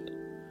wonders of it.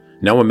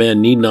 Now a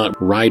man need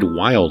not ride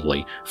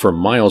wildly for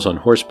miles on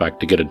horseback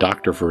to get a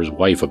doctor for his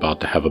wife about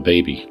to have a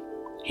baby.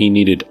 He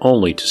needed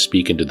only to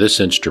speak into this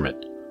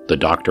instrument. The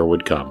doctor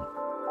would come.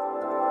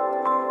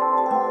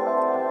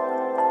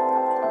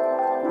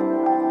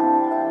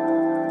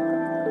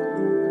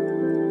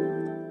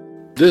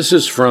 This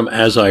is from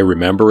As I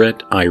Remember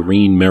It,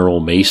 Irene Merrill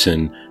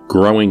Mason,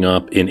 growing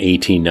up in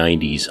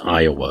 1890's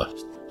Iowa.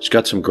 She's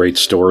got some great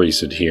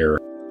stories in here.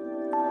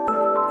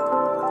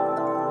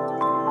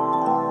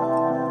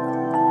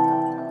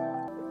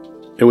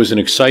 It was an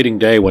exciting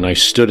day when I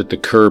stood at the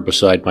curb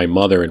beside my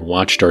mother and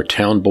watched our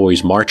town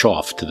boys march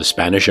off to the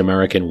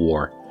Spanish-American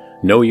War.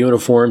 No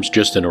uniforms,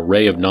 just an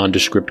array of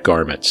nondescript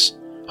garments.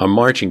 A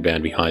marching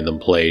band behind them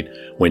played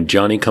When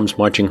Johnny Comes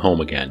Marching Home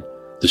Again.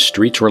 The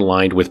streets were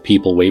lined with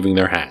people waving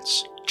their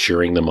hats,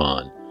 cheering them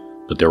on.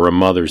 But there were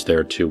mothers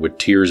there too, with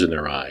tears in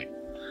their eye.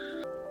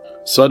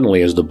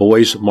 Suddenly, as the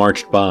boys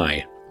marched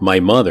by, my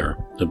mother,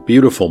 a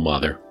beautiful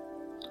mother,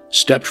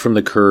 stepped from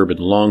the curb and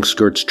long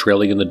skirts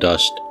trailing in the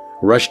dust,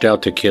 rushed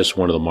out to kiss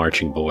one of the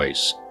marching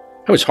boys.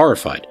 I was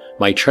horrified,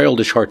 my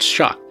childish heart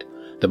shocked,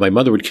 that my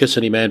mother would kiss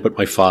any man but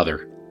my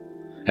father.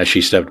 As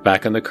she stepped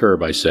back on the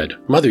curb, I said,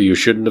 "Mother, you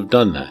shouldn't have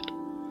done that."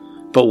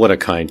 But what a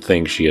kind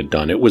thing she had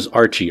done. It was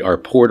Archie, our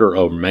porter,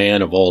 a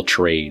man of all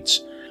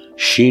trades.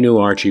 She knew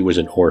Archie was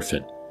an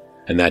orphan,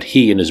 and that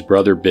he and his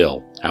brother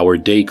Bill, our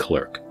day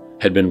clerk,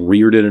 had been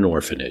reared in an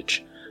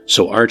orphanage.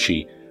 So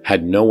Archie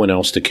had no one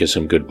else to kiss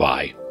him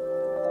goodbye.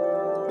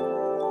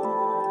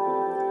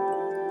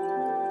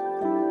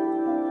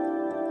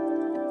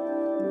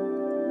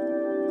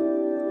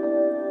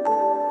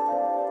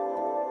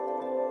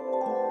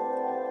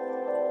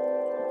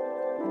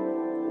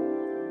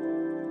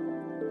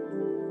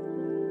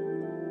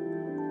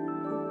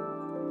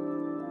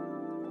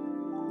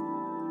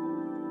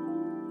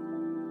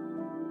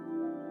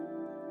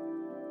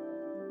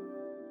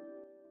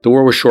 The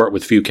war was short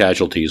with few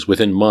casualties.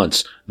 Within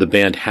months, the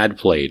band had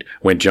played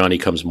When Johnny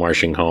Comes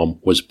Marching Home,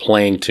 was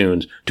playing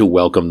tunes to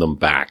welcome them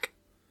back.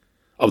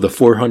 Of the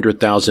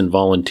 400,000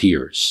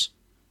 volunteers,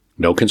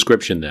 no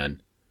conscription then,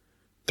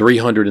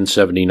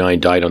 379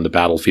 died on the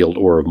battlefield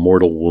or of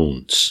mortal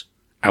wounds.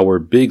 Our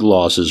big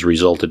losses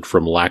resulted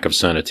from lack of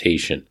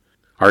sanitation.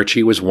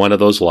 Archie was one of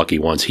those lucky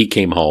ones. He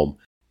came home.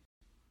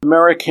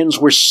 Americans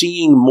were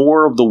seeing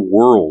more of the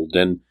world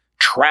and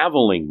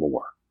traveling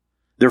more.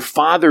 Their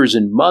fathers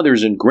and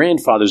mothers and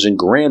grandfathers and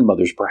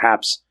grandmothers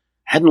perhaps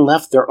hadn't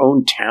left their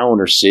own town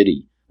or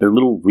city, their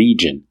little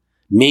region,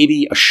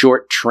 maybe a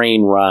short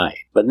train ride.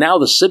 But now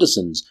the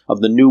citizens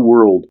of the New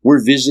World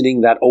were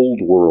visiting that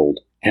old world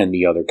and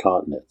the other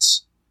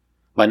continents.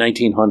 By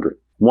 1900,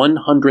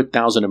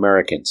 100,000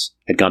 Americans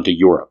had gone to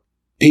Europe.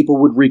 People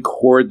would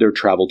record their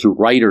travel to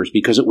writers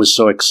because it was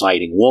so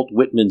exciting. Walt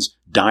Whitman's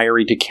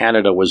Diary to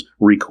Canada was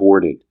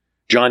recorded.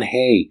 John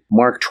Hay,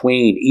 Mark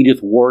Twain,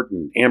 Edith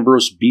Wharton,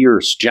 Ambrose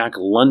Bierce, Jack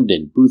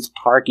London, Booth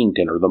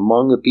Tarkington are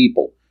among the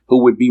people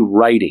who would be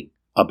writing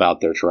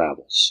about their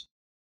travels.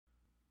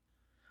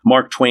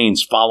 Mark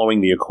Twain's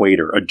Following the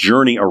Equator, A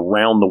Journey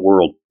Around the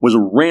World, was a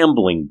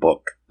rambling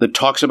book that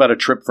talks about a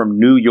trip from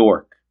New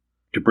York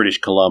to British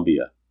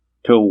Columbia,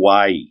 to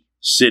Hawaii,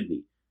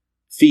 Sydney,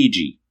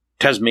 Fiji,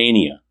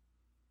 Tasmania,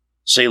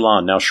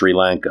 Ceylon, now Sri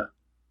Lanka,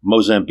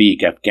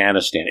 Mozambique,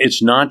 Afghanistan.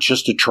 It's not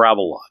just a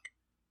travelogue.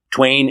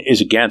 Twain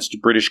is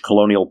against British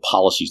colonial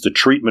policies, the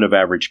treatment of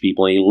average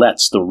people, and he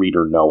lets the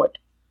reader know it.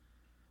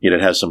 Yet it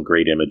has some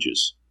great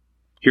images.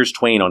 Here's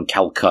Twain on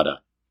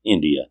Calcutta,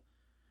 India.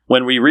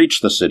 When we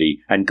reached the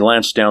city and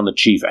glanced down the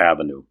chief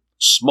avenue,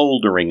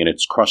 smoldering in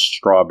its crushed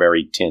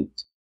strawberry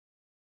tint,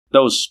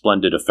 those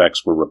splendid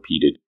effects were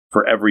repeated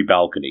for every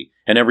balcony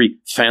and every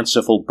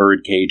fanciful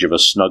birdcage of a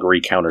snuggery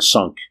counter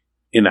sunk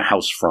in the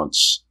house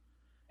fronts.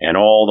 And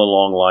all the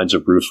long lines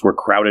of roofs were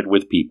crowded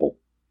with people,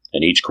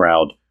 and each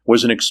crowd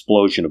was an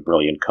explosion of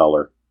brilliant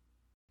color.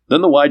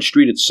 Then the wide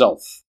street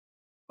itself,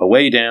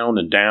 away down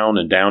and down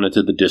and down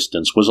into the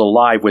distance, was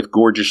alive with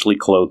gorgeously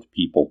clothed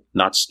people,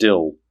 not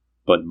still,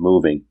 but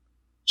moving,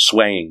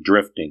 swaying,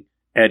 drifting,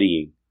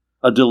 eddying,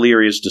 a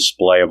delirious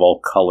display of all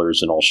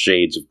colors and all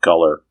shades of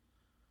color.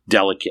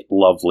 Delicate,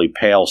 lovely,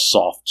 pale,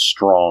 soft,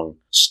 strong,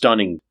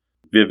 stunning,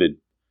 vivid,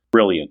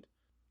 brilliant,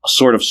 a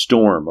sort of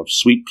storm of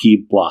sweet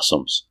pea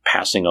blossoms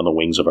passing on the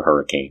wings of a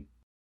hurricane.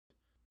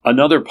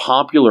 Another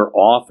popular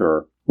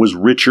author was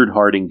Richard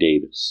Harding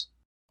Davis,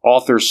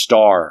 author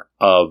star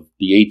of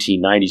the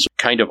 1890s,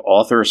 kind of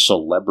author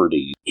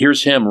celebrity.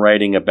 Here's him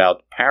writing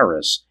about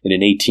Paris in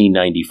an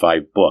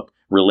 1895 book,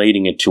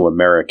 relating it to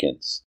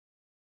Americans.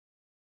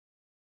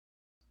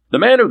 The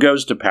man who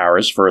goes to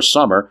Paris for a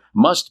summer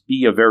must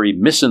be a very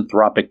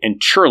misanthropic and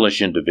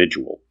churlish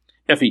individual.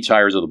 If he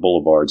tires of the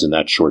boulevards in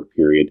that short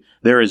period,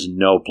 there is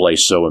no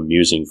place so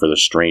amusing for the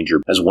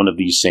stranger as one of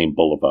these same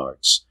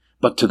boulevards.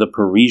 But to the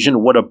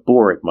Parisian, what a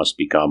bore it must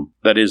become.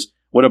 That is,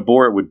 what a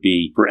bore it would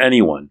be for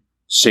anyone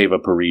save a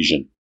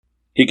Parisian.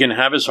 He can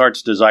have his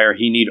heart's desire.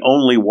 He need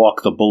only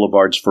walk the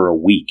boulevards for a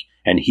week,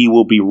 and he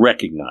will be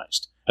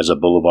recognized as a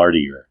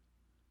boulevardier.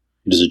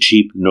 It is a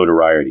cheap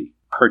notoriety,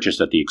 purchased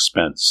at the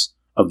expense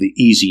of the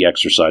easy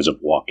exercise of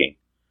walking,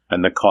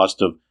 and the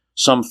cost of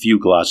some few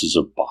glasses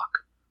of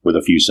Bock, with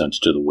a few cents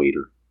to the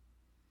waiter.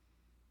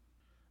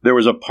 There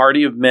was a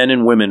party of men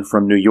and women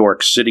from New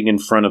York sitting in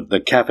front of the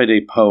Café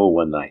des Pots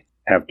one night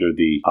after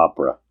the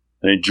opera,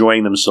 and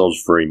enjoying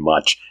themselves very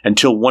much,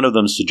 until one of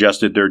them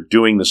suggested they're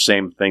doing the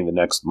same thing the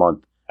next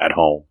month at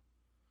home.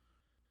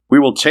 We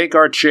will take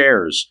our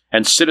chairs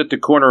and sit at the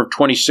corner of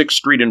 26th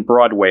Street and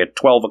Broadway at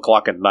 12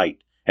 o'clock at night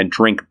and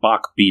drink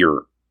Bock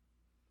beer.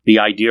 The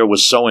idea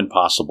was so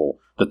impossible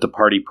that the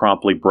party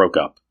promptly broke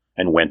up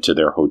and went to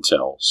their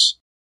hotels.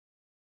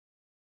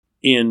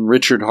 In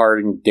Richard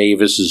Harding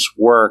Davis's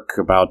work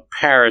about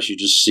Paris, you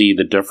just see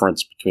the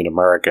difference between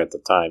America at the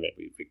time,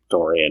 maybe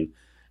Victorian,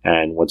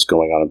 and what's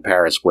going on in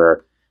Paris,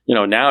 where,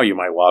 now you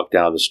might walk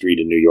down the street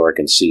in New York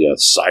and see a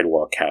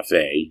sidewalk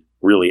cafe,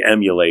 really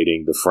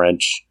emulating the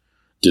French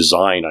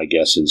design, I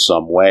guess, in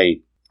some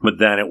way. But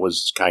then it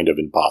was kind of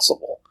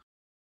impossible.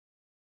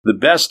 The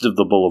best of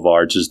the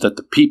boulevards is that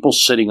the people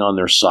sitting on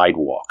their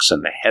sidewalks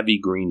and the heavy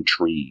green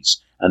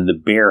trees and the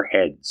bare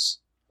heads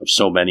of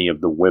so many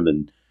of the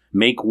women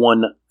make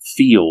one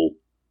feel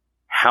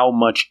how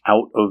much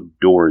out of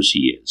doors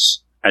he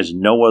is, as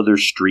no other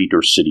street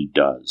or city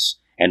does,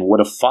 and what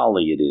a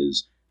folly it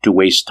is to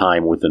waste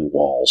time within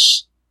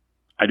walls.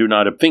 I do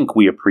not think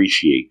we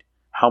appreciate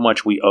how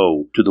much we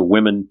owe to the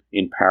women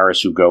in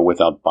Paris who go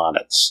without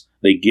bonnets.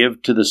 They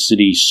give to the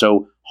city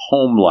so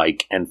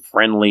homelike and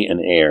friendly an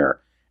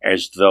air,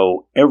 as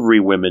though every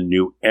woman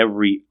knew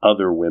every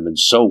other woman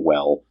so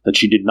well that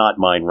she did not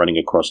mind running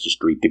across the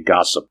street to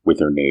gossip with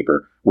her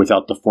neighbor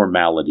without the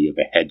formality of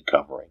a head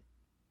covering.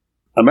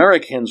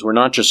 Americans were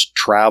not just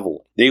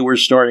traveling. They were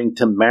starting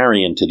to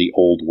marry into the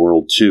old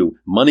world, too.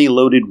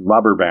 Money-loaded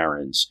robber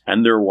barons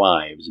and their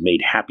wives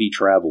made happy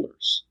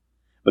travelers.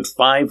 But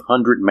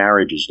 500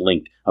 marriages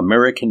linked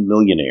American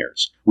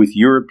millionaires with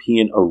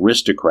European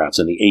aristocrats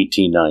in the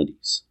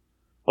 1890s.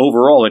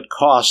 Overall, it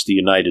cost the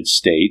United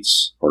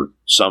States, or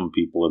some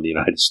people in the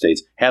United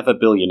States, $500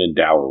 million in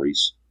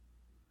dowries.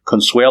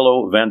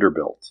 Consuelo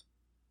Vanderbilt,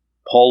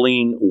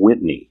 Pauline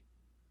Whitney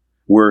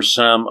were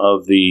some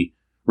of the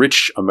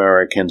rich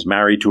Americans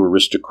married to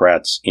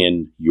aristocrats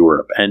in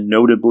Europe. And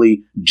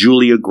notably,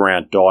 Julia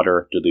Grant,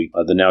 daughter to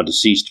the now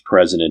deceased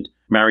president,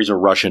 marries a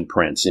Russian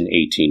prince in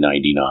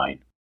 1899.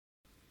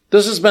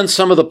 This has been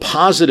some of the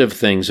positive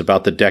things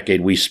about the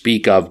decade we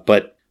speak of,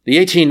 but the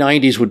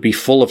 1890s would be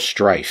full of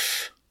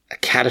strife, a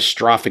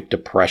catastrophic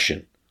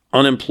depression,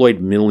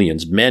 unemployed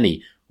millions,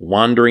 many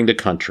wandering the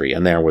country,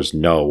 and there was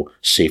no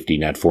safety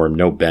net for them,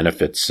 no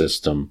benefit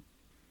system.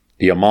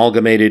 The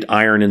Amalgamated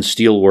Iron and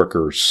Steel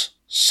Workers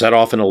set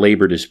off in a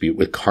labor dispute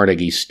with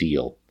Carnegie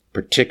Steel,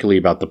 particularly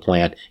about the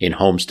plant in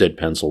Homestead,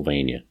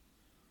 Pennsylvania. It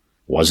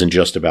wasn't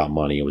just about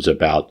money, it was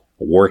about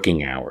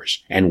working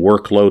hours and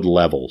workload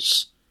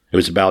levels. It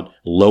was about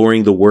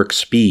lowering the work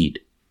speed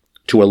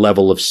to a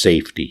level of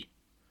safety.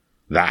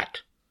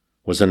 That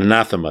was an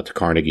anathema to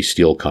Carnegie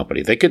Steel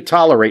Company. They could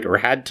tolerate, or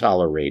had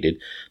tolerated,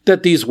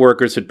 that these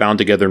workers had bound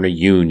together in a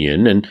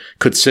union and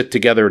could sit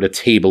together at a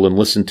table and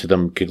listen to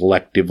them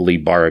collectively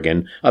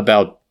bargain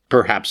about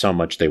perhaps how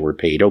much they were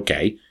paid.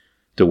 Okay,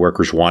 the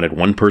workers wanted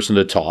one person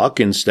to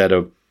talk instead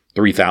of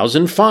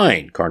 3,000.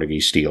 Fine, Carnegie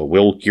Steel,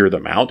 we'll hear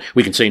them out.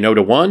 We can say no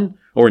to one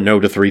or no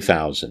to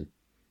 3,000.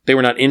 They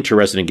were not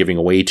interested in giving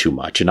away too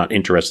much and not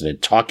interested in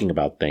talking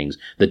about things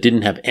that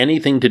didn't have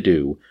anything to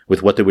do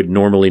with what they would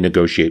normally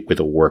negotiate with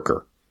a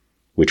worker,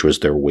 which was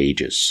their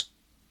wages.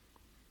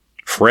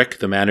 Frick,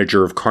 the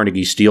manager of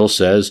Carnegie Steel,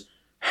 says,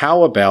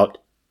 how about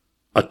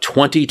a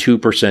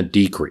 22%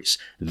 decrease?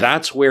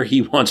 That's where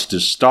he wants to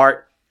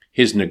start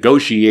his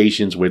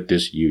negotiations with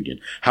this union.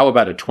 How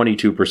about a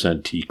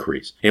 22%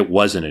 decrease? It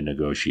wasn't a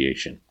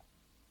negotiation.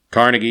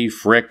 Carnegie,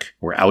 Frick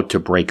were out to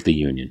break the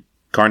union.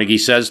 Carnegie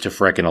says to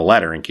Frick in a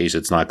letter, in case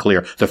it's not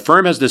clear, the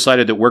firm has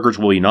decided that workers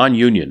will be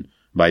non-union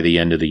by the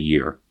end of the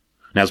year.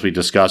 And as we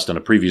discussed on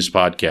a previous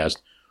podcast,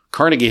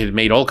 Carnegie had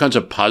made all kinds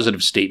of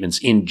positive statements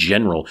in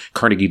general,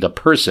 Carnegie the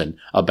person,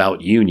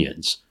 about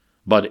unions.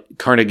 But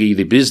Carnegie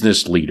the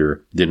business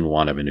leader didn't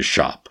want him in his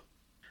shop.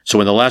 So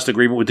when the last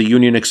agreement with the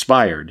union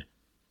expired,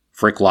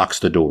 Frick locks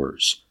the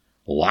doors,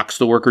 locks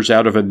the workers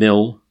out of a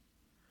mill,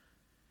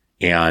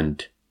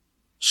 and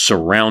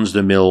surrounds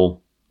the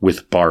mill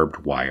with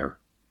barbed wire.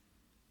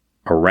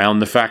 Around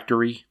the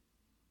factory,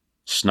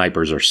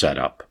 snipers are set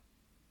up.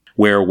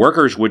 Where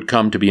workers would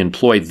come to be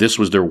employed, this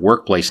was their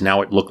workplace.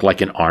 Now it looked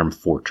like an armed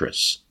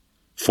fortress.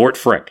 Fort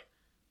Frick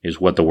is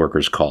what the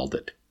workers called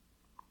it.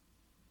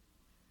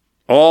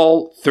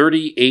 All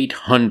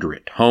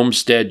 3,800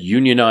 Homestead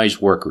unionized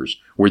workers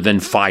were then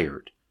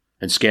fired,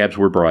 and scabs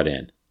were brought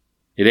in.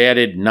 It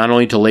added not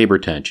only to labor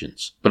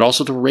tensions, but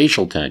also to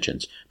racial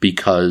tensions,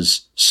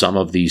 because some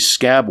of these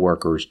scab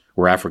workers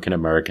were African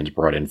Americans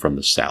brought in from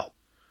the South.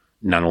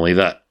 Not only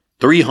that,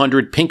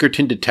 300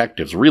 Pinkerton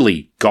detectives,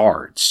 really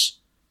guards,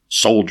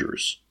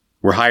 soldiers,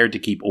 were hired to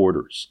keep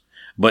orders.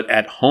 But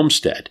at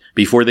Homestead,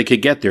 before they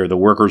could get there, the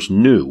workers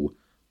knew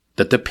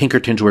that the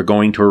Pinkertons were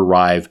going to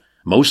arrive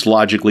most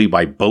logically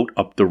by boat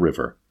up the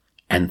river.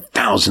 And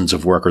thousands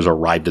of workers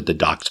arrived at the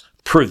docks,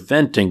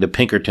 preventing the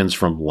Pinkertons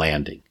from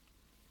landing.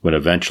 When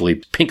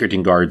eventually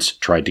Pinkerton guards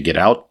tried to get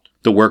out,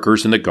 the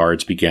workers and the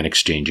guards began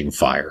exchanging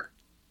fire.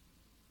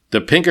 The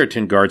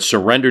Pinkerton guards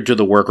surrendered to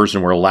the workers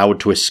and were allowed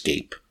to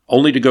escape,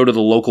 only to go to the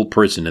local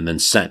prison and then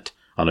sent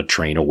on a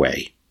train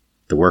away.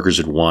 The workers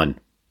had won.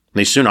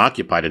 They soon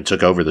occupied and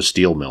took over the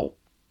steel mill.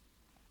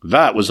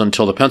 That was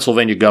until the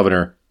Pennsylvania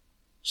governor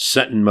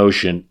sent in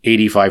motion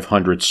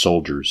 8,500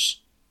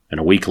 soldiers, and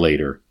a week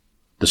later,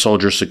 the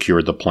soldiers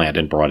secured the plant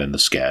and brought in the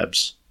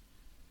scabs.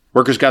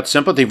 Workers got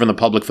sympathy from the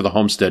public for the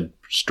Homestead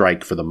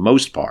strike for the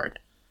most part,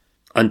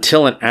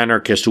 until an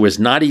anarchist who was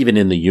not even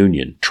in the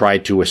union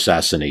tried to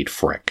assassinate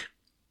Frick.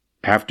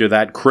 After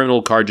that,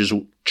 criminal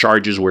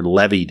charges were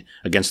levied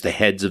against the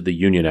heads of the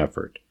union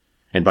effort,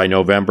 and by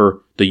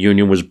November, the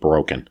union was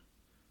broken.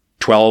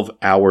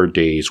 12-hour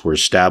days were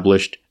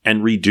established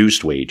and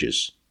reduced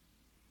wages.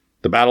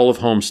 The Battle of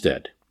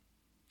Homestead,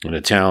 in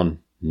a town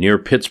near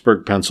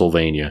Pittsburgh,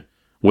 Pennsylvania,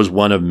 was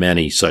one of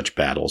many such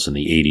battles in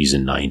the 80s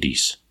and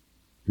 90s.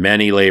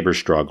 Many labor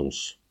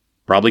struggles,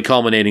 probably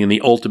culminating in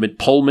the ultimate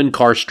Pullman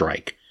car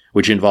strike,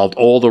 which involved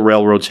all the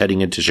railroads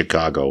heading into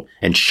Chicago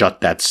and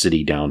shut that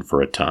city down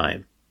for a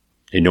time.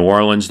 In New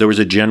Orleans, there was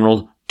a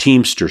general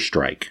Teamster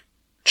strike.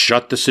 It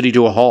shut the city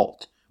to a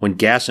halt when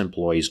gas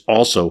employees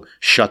also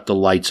shut the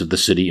lights of the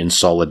city in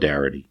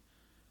solidarity.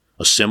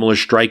 A similar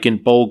strike in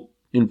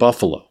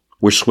Buffalo,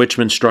 where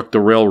switchmen struck the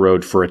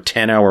railroad for a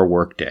 10-hour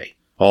workday.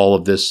 All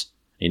of this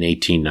in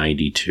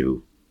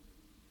 1892.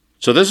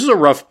 So this is a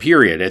rough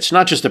period. It's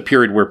not just a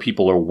period where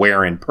people are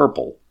wearing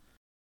purple.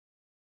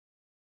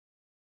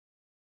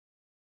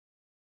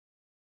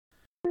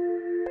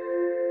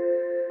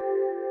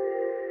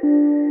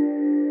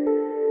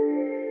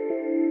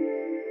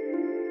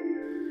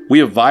 We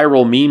have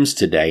viral memes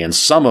today, and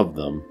some of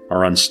them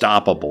are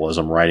unstoppable. As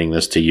I'm writing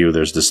this to you,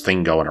 there's this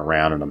thing going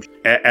around, and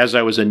as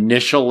I was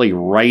initially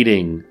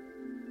writing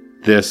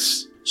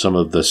this, some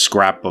of the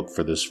scrapbook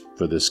for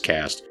this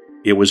cast,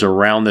 it was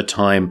around the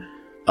time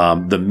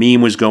the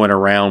meme was going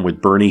around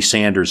with Bernie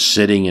Sanders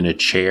sitting in a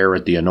chair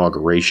at the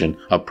inauguration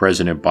of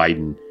President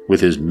Biden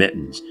with his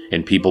mittens,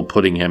 and people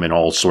putting him in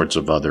all sorts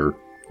of other,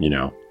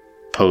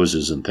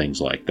 poses and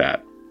things like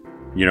that.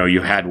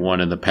 You had one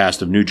in the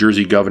past of New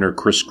Jersey Governor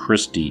Chris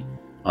Christie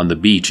on the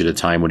beach at a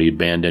time when he had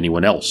banned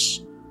anyone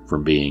else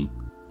from being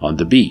on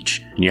the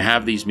beach. And you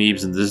have these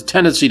memes, and there's a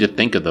tendency to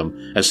think of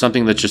them as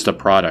something that's just a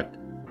product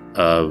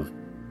of,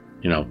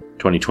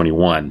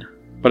 2021.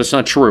 But it's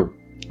not true.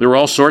 There are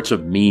all sorts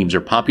of memes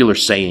or popular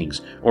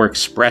sayings or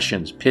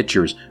expressions,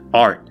 pictures,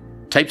 art,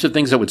 types of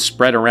things that would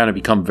spread around and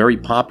become very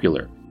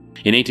popular.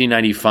 In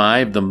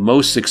 1895, the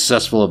most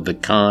successful of the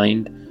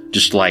kind,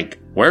 just like,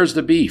 "Where's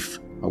the beef?"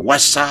 or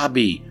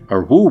 "wasabi,"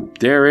 or "whoop,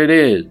 there it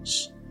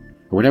is,"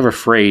 or whatever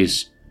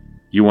phrase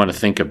you want to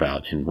think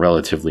about in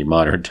relatively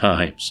modern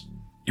times.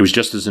 It was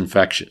just as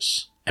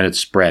infectious, and it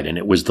spread, and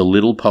it was the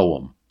little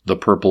poem, "The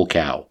Purple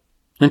Cow."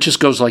 And it just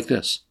goes like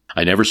this.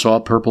 I never saw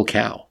a purple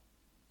cow.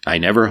 I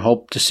never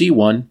hoped to see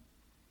one.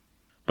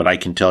 But I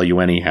can tell you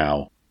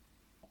anyhow,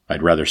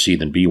 I'd rather see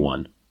than be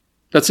one.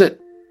 That's it.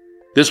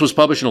 This was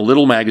published in a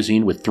little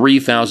magazine with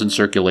 3,000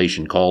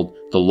 circulation called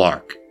The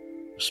Lark.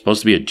 It was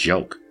supposed to be a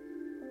joke.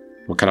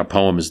 What kind of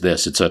poem is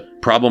this? It's a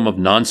problem of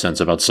nonsense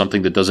about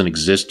something that doesn't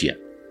exist yet.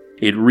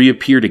 It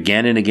reappeared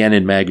again and again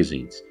in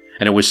magazines,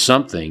 and it was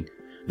something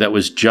that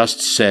was just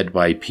said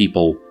by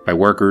people, by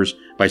workers,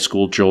 by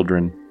school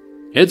children.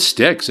 It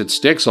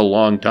sticks a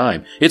long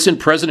time. It's in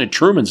President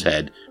Truman's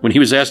head when he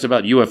was asked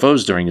about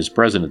UFOs during his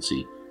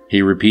presidency.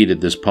 He repeated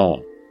this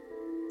poem.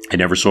 I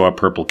never saw a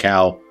purple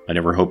cow, I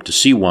never hoped to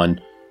see one,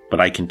 but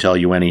I can tell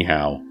you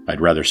anyhow, I'd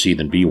rather see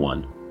than be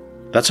one.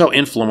 That's how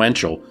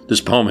influential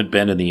this poem had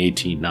been in the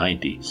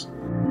 1890s.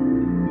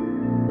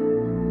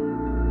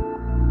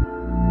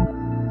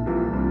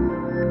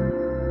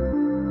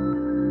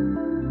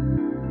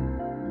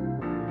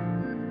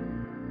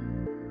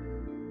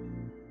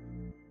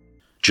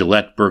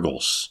 Gillette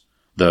Burgos,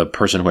 the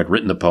person who had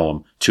written the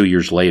poem 2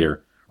 years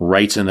later,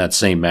 writes in that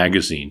same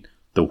magazine,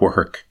 The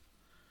Work.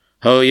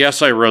 Oh,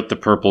 yes, I wrote The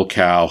Purple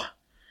Cow.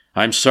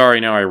 I'm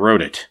sorry now I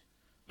wrote it,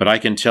 but I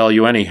can tell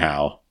you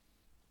anyhow.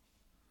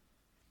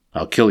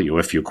 I'll kill you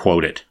if you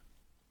quote it.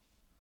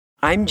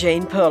 I'm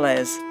Jane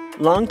Perlez,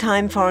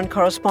 longtime foreign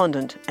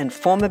correspondent and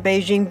former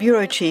Beijing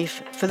bureau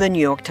chief for the New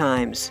York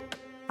Times.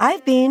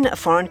 I've been a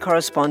foreign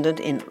correspondent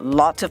in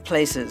lots of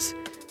places: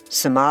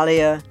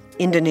 Somalia,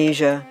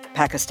 Indonesia,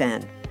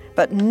 Pakistan,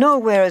 but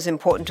nowhere as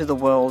important to the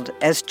world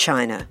as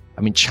China.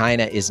 I mean,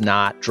 China is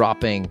not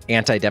dropping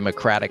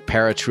anti-democratic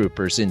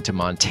paratroopers into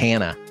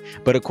Montana.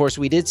 But of course,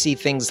 we did see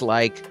things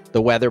like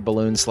the weather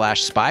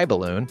balloon/spy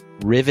balloon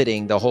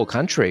riveting the whole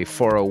country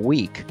for a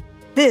week.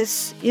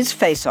 This is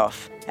Face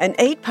Off, an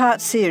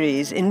 8-part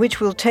series in which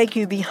we'll take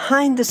you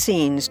behind the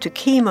scenes to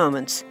key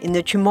moments in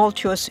the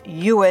tumultuous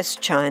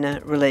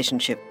U.S.-China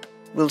relationship.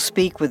 We'll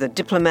speak with a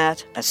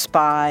diplomat, a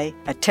spy,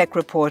 a tech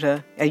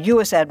reporter, a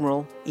U.S.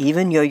 admiral,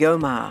 even Yo-Yo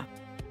Ma.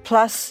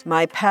 Plus,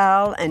 my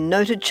pal and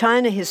noted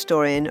China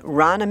historian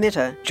Rana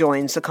Mitter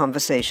joins the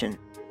conversation.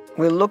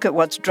 We'll look at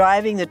what's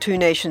driving the two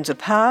nations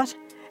apart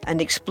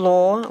and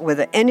explore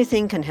whether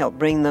anything can help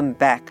bring them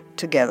back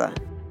together.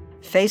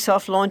 Face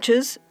Off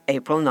launches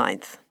April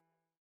 9th.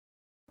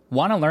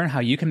 Want to learn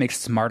how you can make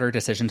smarter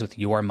decisions with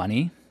your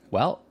money?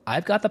 Well,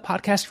 I've got the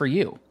podcast for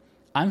you.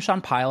 I'm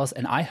Sean Piles,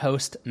 and I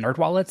host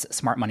NerdWallet's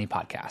Smart Money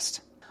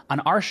Podcast.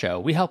 On our show,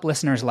 we help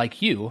listeners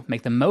like you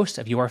make the most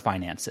of your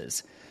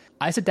finances.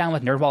 I sit down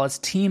with NerdWallet's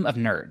team of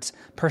nerds,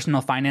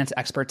 personal finance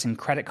experts in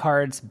credit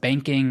cards,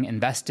 banking,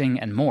 investing,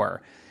 and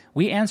more.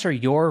 We answer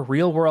your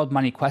real-world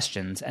money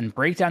questions and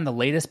break down the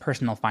latest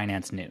personal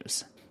finance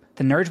news.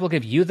 The nerds will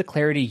give you the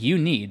clarity you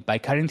need by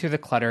cutting through the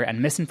clutter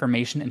and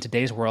misinformation in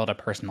today's world of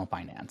personal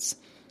finance.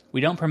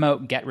 We don't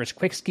promote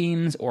get-rich-quick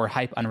schemes or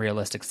hype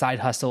unrealistic side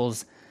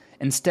hustles.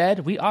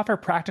 Instead, we offer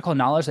practical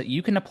knowledge that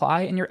you can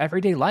apply in your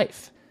everyday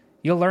life.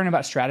 You'll learn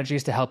about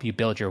strategies to help you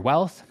build your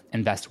wealth,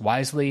 invest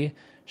wisely,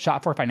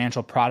 shop for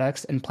financial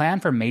products, and plan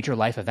for major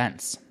life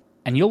events.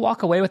 and you'll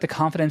walk away with the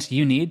confidence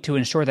you need to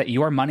ensure that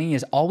your money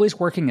is always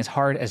working as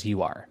hard as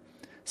you are.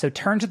 So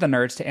turn to the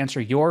nerds to answer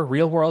your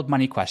real-world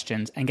money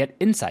questions and get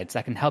insights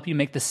that can help you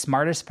make the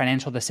smartest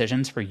financial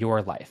decisions for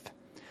your life.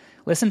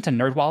 Listen to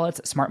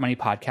NerdWallet's Smart Money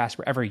Podcast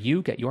wherever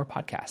you get your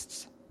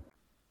podcasts.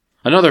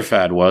 Another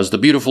fad was The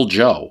Beautiful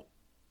Joe.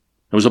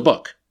 It was a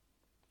book.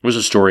 It was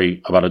a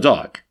story about a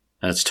dog,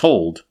 and it's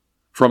told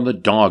from the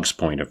dog's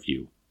point of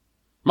view.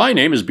 My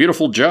name is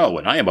Beautiful Joe,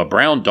 and I am a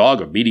brown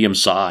dog of medium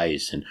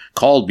size, and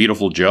called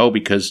Beautiful Joe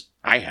because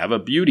I have a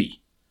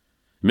beauty.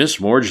 Miss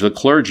Morge, the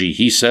clergy,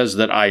 he says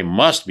that I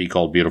must be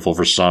called beautiful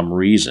for some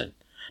reason.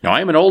 Now,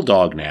 I am an old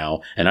dog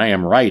now, and I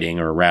am writing,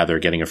 or rather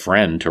getting a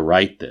friend to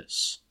write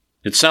this.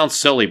 It sounds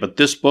silly, but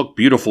this book,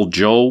 Beautiful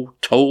Joe,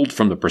 told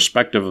from the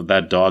perspective of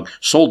that dog,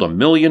 sold 1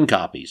 million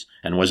copies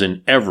and was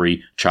in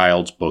every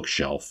child's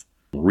bookshelf.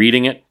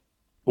 Reading it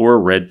or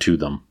read to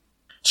them.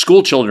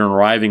 School children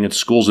arriving at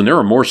schools, and there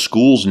are more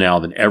schools now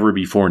than ever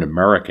before in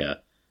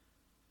America.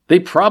 They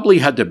probably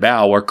had to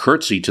bow or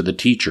curtsy to the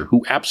teacher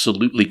who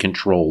absolutely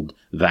controlled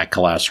that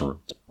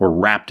classroom, or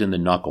wrapped in the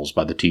knuckles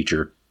by the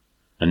teacher,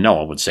 and no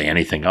one would say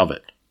anything of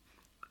it.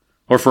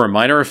 Or for a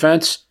minor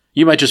offense,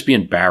 you might just be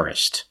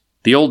embarrassed.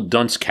 The old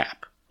dunce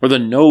cap, or the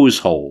nose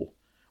hole,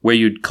 where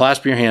you'd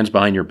clasp your hands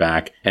behind your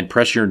back and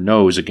press your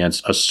nose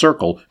against a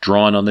circle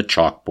drawn on the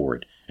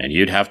chalkboard, and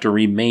you'd have to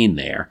remain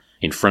there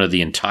in front of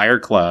the entire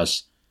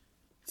class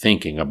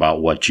thinking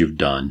about what you've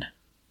done.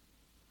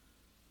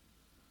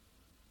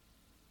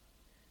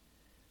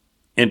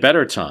 In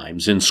better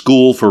times, in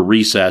school for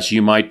recess,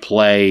 you might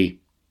play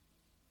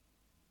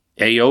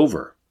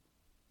A-over.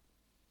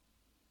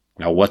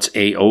 Now, what's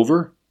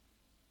A-over?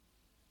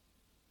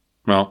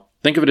 Well,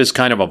 think of it as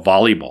kind of a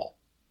volleyball,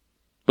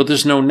 but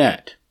there's no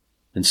net.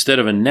 Instead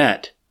of a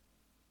net,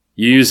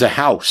 you use a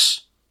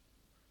house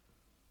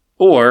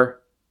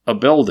or a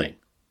building.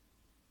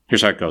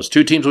 Here's how it goes.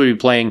 2 teams will be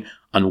playing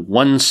on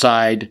one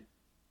side,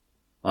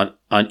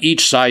 on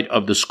each side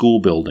of the school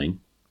building.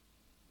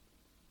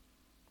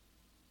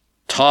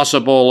 Toss a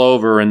ball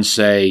over and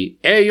say,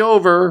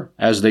 A-over,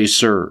 as they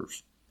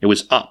serve. It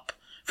was up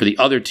for the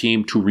other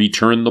team to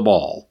return the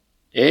ball.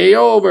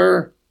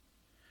 A-over.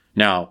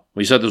 Now,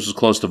 we said this was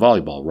close to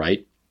volleyball,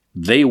 right?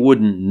 They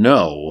wouldn't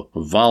know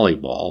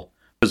volleyball,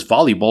 because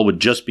volleyball would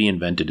just be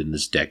invented in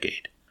this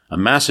decade. A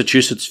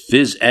Massachusetts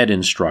phys ed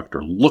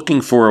instructor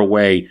looking for a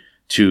way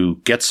to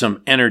get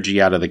some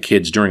energy out of the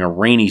kids during a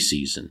rainy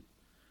season,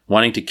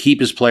 wanting to keep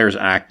his players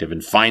active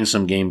and find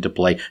some game to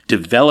play,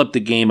 developed the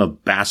game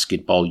of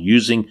basketball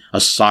using a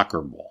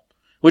soccer ball,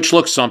 which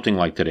looks something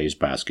like today's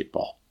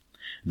basketball.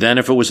 Then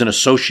if it was an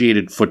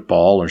associated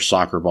football or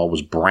soccer ball,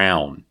 was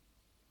brown.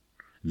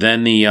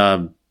 Then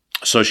the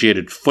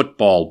associated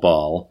football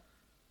ball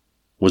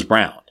was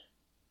brown.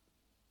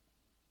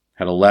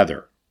 Had a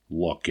leather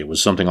look. It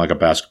was something like a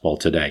basketball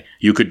today.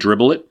 You could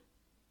dribble it.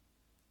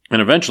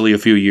 And eventually, a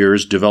few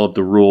years, developed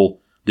the rule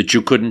that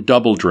you couldn't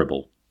double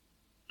dribble.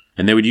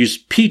 And they would use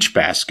peach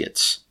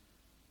baskets.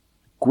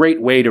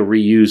 Great way to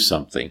reuse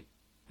something.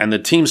 And the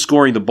team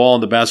scoring the ball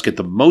in the basket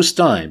the most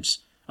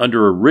times,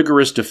 under a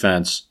rigorous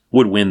defense,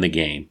 would win the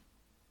game.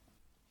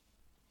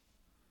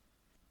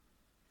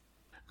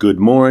 Good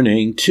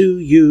morning to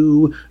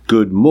you.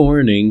 Good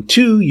morning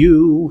to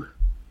you.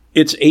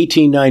 It's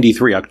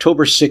 1893,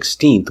 October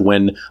 16th,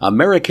 when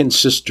American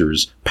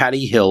sisters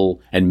Patty Hill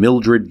and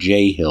Mildred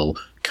J. Hill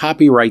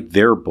copyright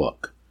their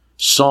book,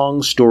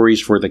 Song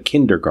Stories for the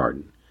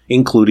Kindergarten,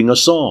 including a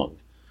song,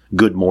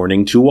 Good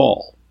Morning to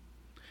All.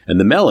 And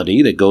the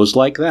melody that goes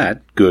like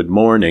that, Good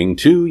morning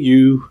to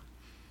you,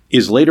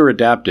 is later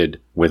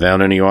adapted,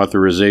 without any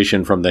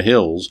authorization from the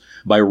Hills,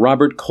 by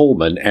Robert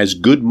Coleman as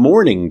Good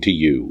Morning to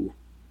You,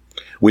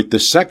 with the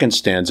second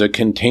stanza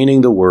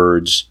containing the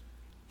words,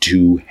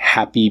 To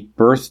Happy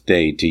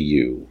Birthday to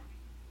You,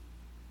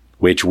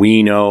 which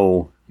we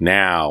know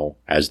now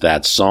as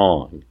that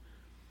song.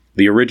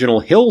 The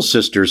original Hill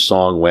Sisters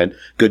song went,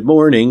 Good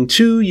morning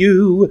to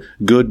you,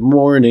 good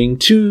morning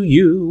to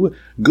you,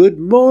 good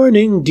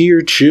morning,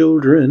 dear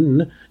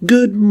children,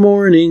 good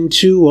morning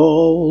to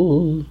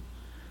all.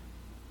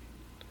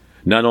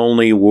 Not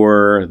only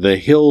were the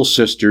Hill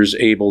Sisters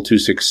able to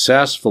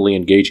successfully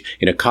engage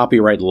in a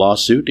copyright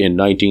lawsuit in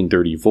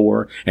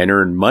 1934 and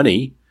earn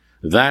money,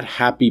 that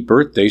Happy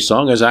Birthday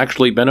song has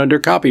actually been under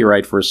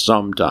copyright for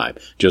some time,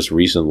 just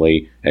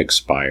recently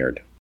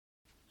expired.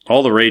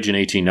 All the rage in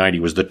 1890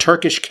 was the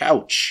Turkish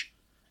couch.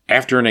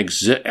 After an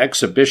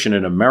exhibition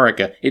in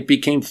America, it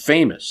became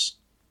famous.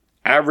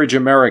 Average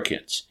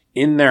Americans,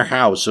 in their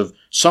house of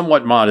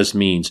somewhat modest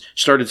means,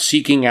 started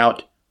seeking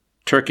out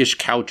Turkish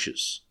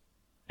couches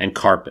and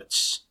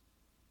carpets.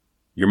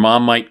 Your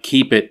mom might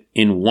keep it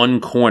in one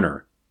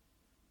corner,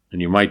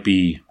 and you might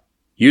be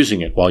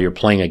using it while you're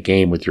playing a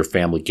game with your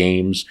family.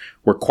 Games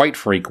were quite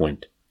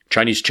frequent.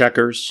 Chinese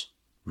checkers,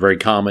 very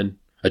common.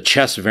 A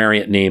chess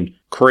variant named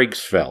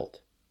Kriegsfeld,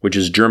 which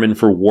is German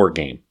for war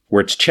game,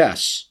 where it's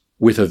chess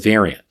with a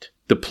variant.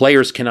 The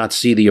players cannot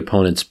see the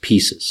opponent's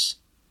pieces.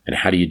 And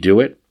how do you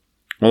do it?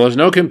 Well, there's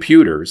no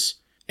computers,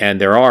 And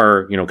there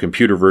are,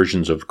 computer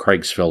versions of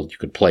Craigsfeld you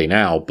could play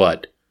now,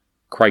 but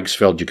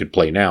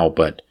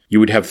you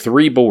would have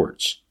 3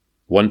 boards.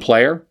 1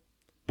 player,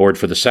 board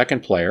for the second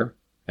player,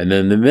 and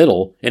then in the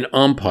middle, an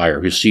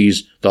umpire who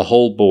sees the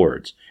whole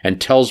boards and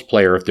tells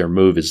player if their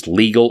move is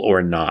legal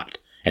or not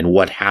and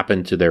what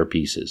happened to their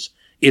pieces.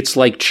 It's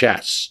like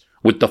chess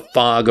with the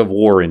fog of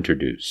war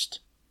introduced.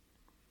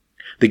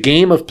 The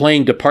game of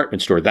playing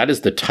department store, that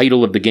is the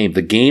title of the game.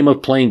 The game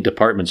of playing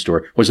department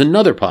store was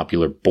another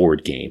popular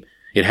board game.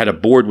 It had a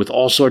board with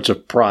all sorts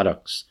of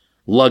products,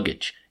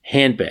 luggage,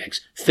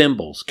 handbags,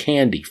 thimbles,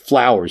 candy,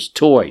 flowers,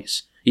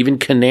 toys, even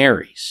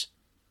canaries,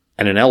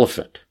 and an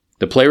elephant.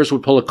 The players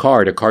would pull a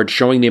card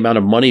showing the amount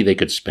of money they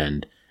could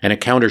spend, and a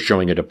counter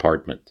showing a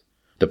department.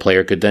 The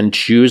player could then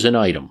choose an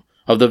item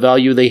of the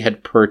value they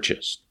had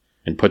purchased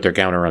and put their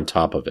counter on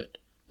top of it.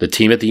 The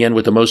team at the end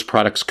with the most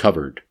products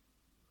covered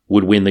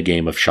would win the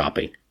game of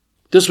shopping.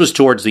 This was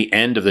towards the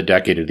end of the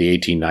decade of the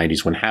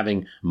 1890s, when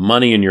having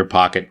money in your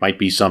pocket might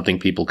be something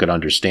people could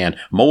understand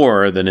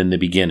more than in the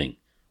beginning,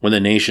 when the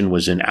nation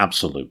was in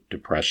absolute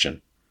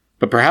depression.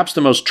 But perhaps the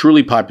most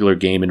truly popular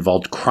game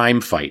involved crime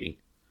fighting.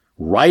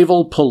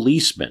 Rival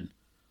Policemen,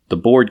 the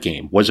board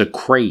game, was a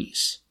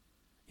craze.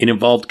 It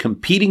involved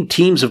competing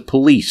teams of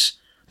police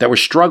that were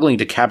struggling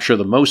to capture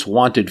the most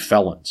wanted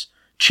felons,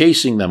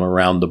 chasing them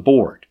around the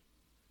board.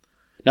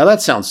 Now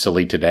that sounds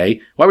silly today.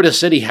 Why would a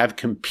city have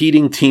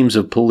competing teams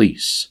of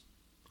police?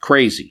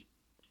 Crazy.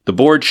 The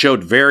board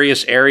showed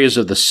various areas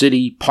of the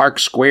city, park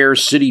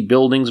squares, city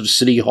buildings of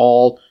City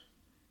Hall,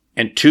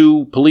 and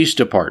 2 police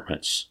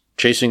departments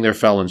chasing their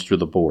felons through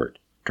the board,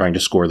 trying to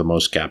score the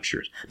most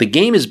captures. The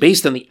game is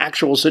based on the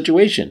actual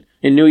situation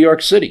in New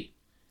York City,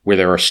 where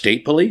there are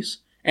state police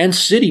and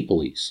city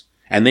police,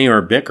 and they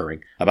are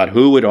bickering about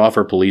who would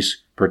offer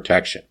police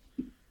protection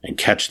and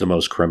catch the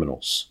most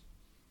criminals.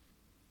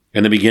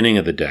 In the beginning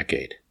of the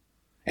decade,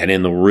 and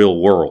in the real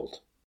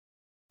world,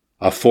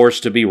 a force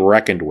to be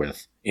reckoned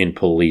with in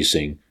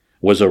policing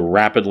was a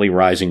rapidly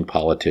rising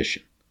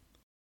politician,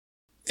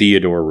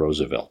 Theodore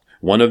Roosevelt,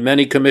 one of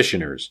many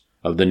commissioners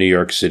of the New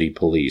York City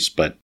Police,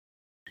 but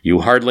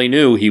you hardly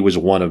knew he was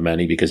one of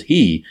many because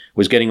he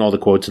was getting all the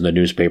quotes in the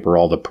newspaper,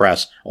 all the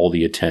press, all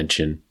the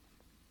attention.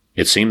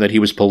 It seemed that he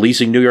was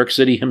policing New York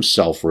City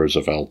himself,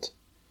 Roosevelt.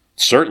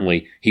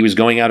 Certainly, he was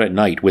going out at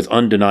night with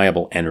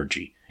undeniable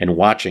energy and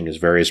watching as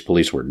various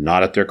police were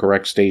not at their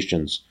correct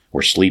stations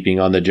or sleeping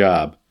on the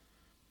job.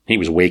 He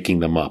was waking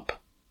them up.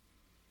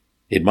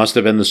 It must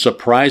have been the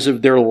surprise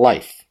of their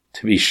life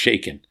to be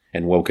shaken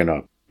and woken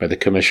up by the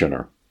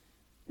commissioner.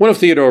 One of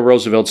Theodore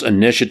Roosevelt's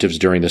initiatives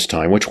during this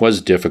time, which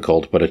was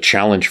difficult but a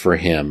challenge for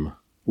him,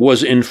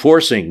 was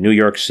enforcing New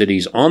York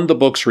City's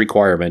on-the-books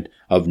requirement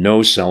of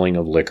no selling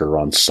of liquor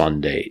on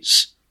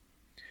Sundays.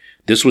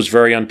 This was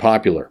very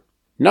unpopular,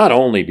 not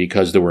only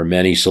because there were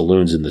many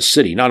saloons in the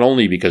city, not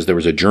only because there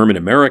was a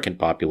German-American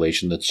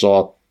population that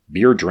saw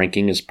beer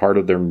drinking as part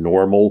of their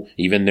normal,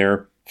 even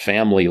their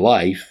family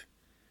life,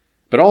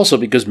 but also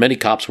because many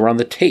cops were on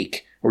the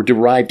take or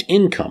derived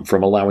income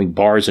from allowing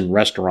bars and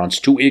restaurants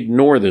to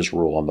ignore this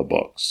rule on the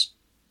books.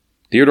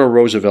 Theodore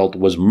Roosevelt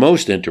was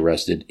most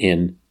interested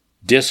in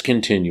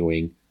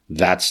discontinuing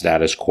that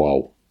status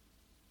quo.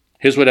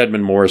 Here's what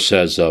Edmund Morris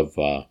says of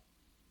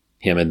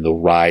him and the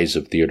rise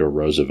of Theodore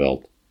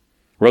Roosevelt.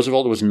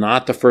 Roosevelt was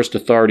not the first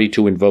authority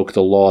to invoke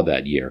the law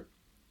that year.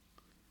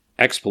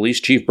 Ex-Police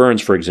Chief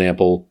Burns, for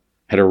example,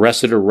 had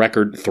arrested a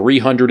record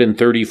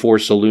 334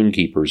 saloon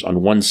keepers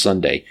on one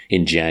Sunday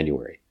in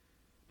January.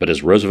 But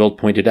as Roosevelt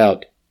pointed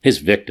out, his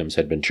victims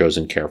had been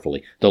chosen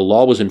carefully. The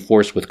law was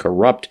enforced with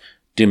corrupt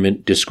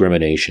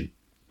discrimination.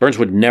 Burns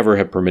would never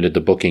have permitted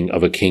the booking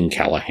of a King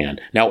Callahan.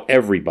 Now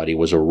everybody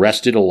was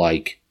arrested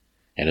alike.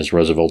 And as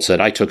Roosevelt said,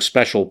 I took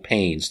special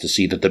pains to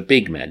see that the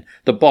big men,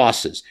 the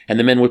bosses, and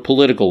the men with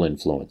political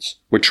influence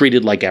were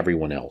treated like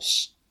everyone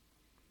else.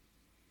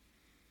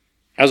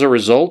 As a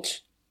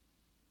result,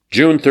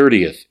 June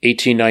 30th,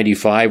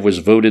 1895 was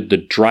voted the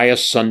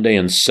driest Sunday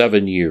in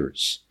 7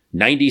 years.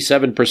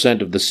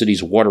 97% of the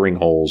city's watering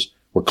holes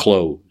were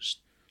closed,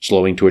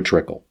 slowing to a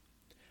trickle.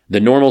 The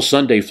normal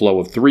Sunday flow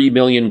of 3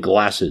 million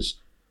glass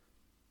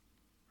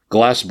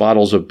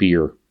bottles of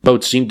beer,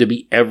 boats seemed to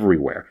be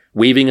everywhere,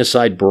 waving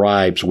aside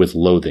bribes with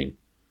loathing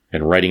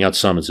and writing out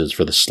summonses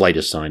for the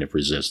slightest sign of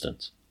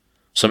resistance.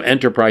 Some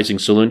enterprising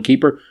saloon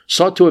keeper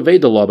sought to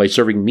evade the law by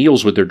serving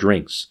meals with their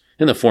drinks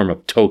in the form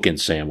of token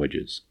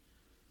sandwiches.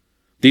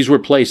 These were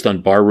placed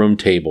on barroom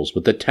tables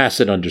with the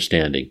tacit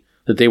understanding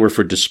that they were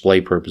for display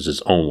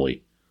purposes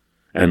only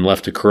and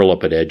left to curl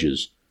up at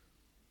edges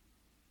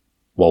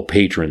while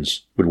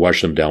patrons would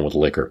wash them down with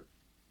liquor.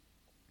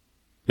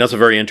 That's a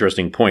very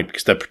interesting point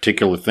because that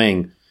particular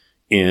thing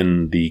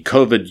in the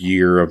COVID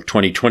year of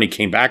 2020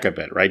 came back a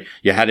bit, right?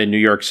 You had in New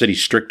York City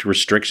strict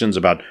restrictions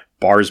about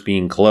bars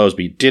being closed,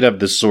 but you did have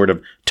this sort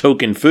of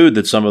token food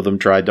that some of them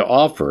tried to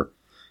offer.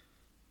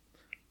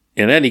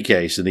 In any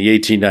case, in the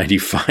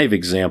 1895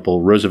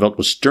 example, Roosevelt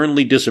was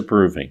sternly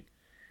disapproving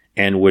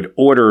and would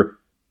order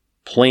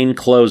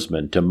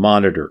plainclothesmen to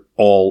monitor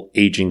all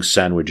aging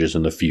sandwiches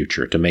in the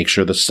future to make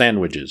sure the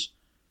sandwiches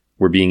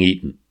were being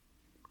eaten.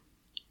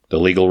 The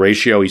legal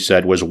ratio, he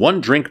said, was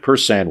 1 drink per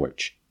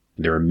sandwich.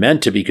 They were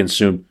meant to be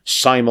consumed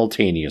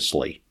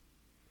simultaneously.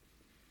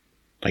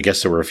 I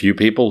guess there were a few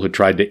people who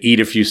tried to eat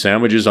a few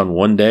sandwiches on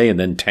one day and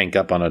then tank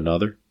up on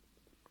another.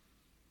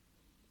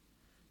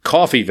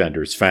 Coffee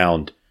vendors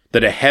found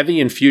that a heavy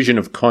infusion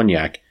of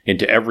cognac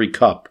into every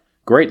cup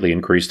greatly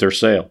increased their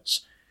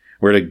sales.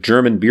 We're at a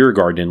German beer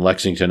garden in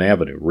Lexington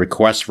Avenue.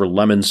 Requests for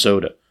lemon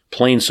soda,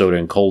 plain soda,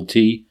 and cold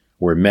tea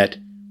were met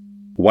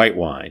white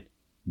wine,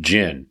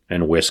 gin,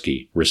 and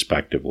whiskey,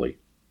 respectively.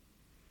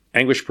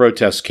 Anguished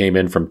protests came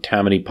in from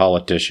Tammany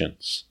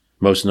politicians,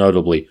 most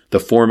notably the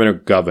former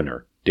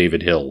governor,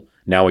 David Hill,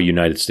 now a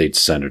United States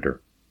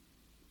senator.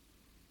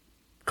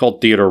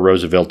 Called Theodore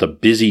Roosevelt a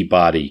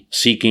busybody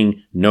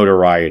seeking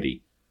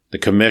notoriety. The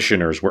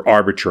commissioners were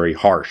arbitrary,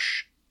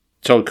 harsh.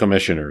 Told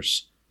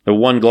commissioners, the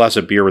 1 glass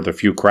of beer with a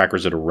few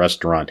crackers at a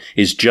restaurant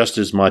is just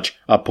as much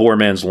a poor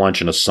man's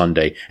lunch on a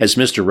Sunday as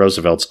Mr.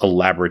 Roosevelt's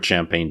elaborate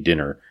champagne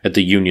dinner at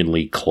the Union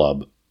League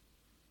Club.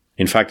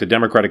 In fact, a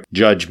Democratic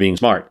judge, being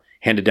smart,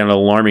 handed down an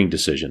alarming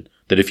decision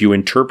that if you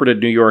interpreted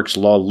New York's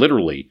law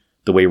literally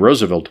the way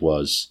Roosevelt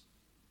was,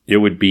 it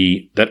would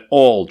be that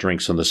all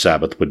drinks on the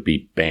Sabbath would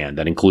be banned.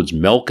 That includes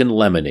milk and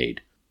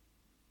lemonade.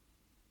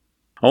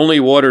 Only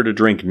water to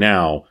drink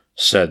now,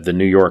 said the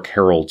New York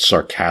Herald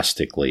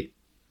sarcastically.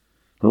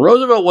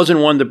 Roosevelt wasn't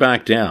one to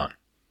back down.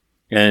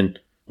 And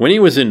when he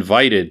was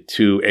invited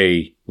to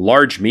a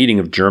large meeting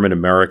of German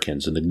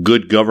Americans in the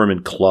Good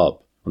Government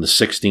Club on the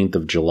 16th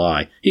of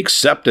July, he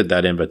accepted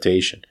that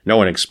invitation. No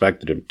one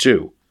expected him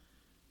to.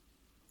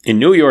 In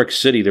New York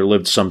City, there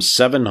lived some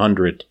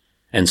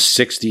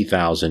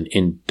 760,000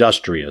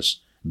 industrious,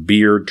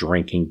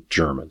 beer-drinking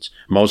Germans,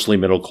 mostly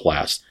middle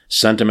class,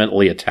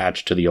 sentimentally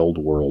attached to the old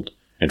world,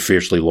 and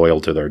fiercely loyal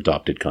to their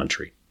adopted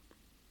country.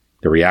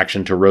 The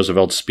reaction to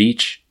Roosevelt's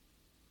speech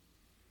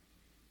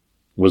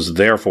was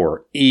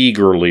therefore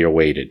eagerly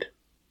awaited.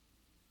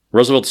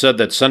 Roosevelt said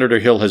that Senator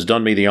Hill has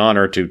done me the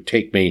honor to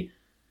take me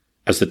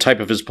as the type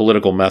of his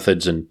political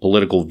methods and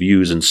political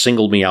views and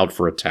singled me out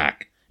for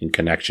attack in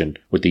connection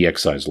with the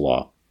excise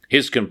law.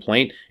 His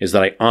complaint is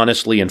that I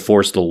honestly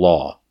enforce the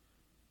law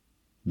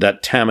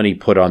that Tammany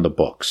put on the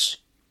books.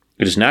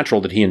 It is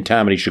natural that he and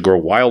Tammany should grow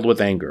wild with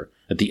anger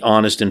at the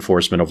honest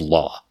enforcement of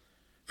law,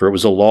 for it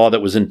was a law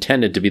that was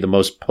intended to be the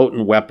most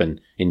potent weapon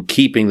in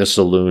keeping the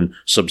saloon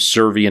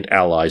subservient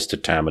allies to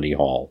Tammany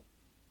Hall.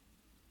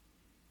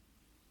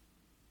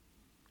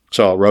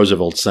 So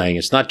Roosevelt's saying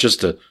it's not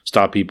just to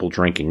stop people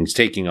drinking, he's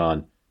taking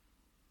on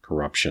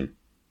corruption.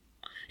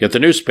 Yet the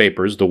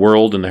newspapers, the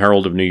World and the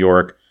Herald of New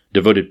York,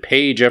 devoted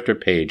page after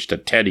page to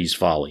Teddy's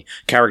folly,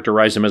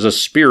 characterized him as a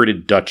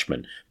spirited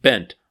Dutchman,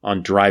 bent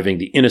on driving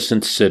the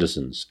innocent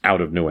citizens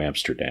out of New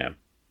Amsterdam.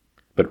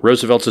 But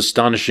Roosevelt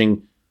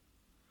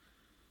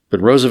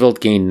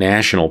gained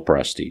national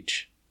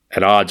prestige,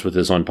 at odds with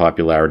his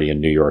unpopularity in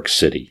New York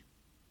City.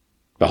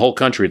 The whole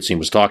country, it seemed,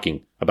 was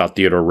talking about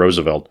Theodore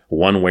Roosevelt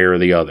one way or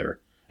the other,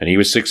 and he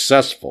was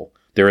successful.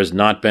 It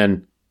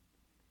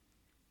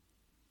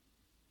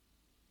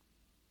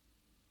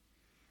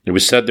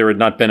was said there had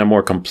not been a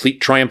more complete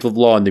triumph of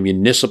law in the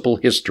municipal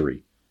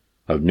history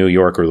of New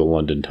York or the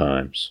London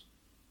Times.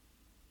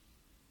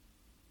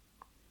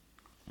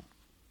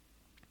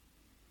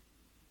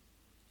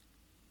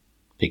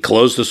 He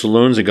closed the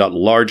saloons and got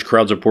large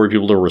crowds of poor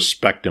people to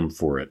respect him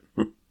for it.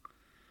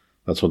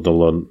 That's what the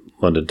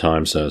London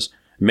Times says.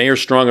 Mayor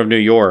Strong of New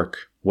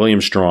York,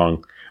 William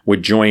Strong,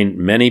 would join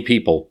many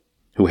people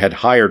who had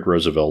hired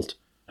Roosevelt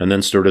and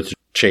then started to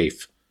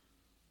chafe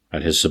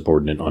at his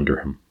subordinate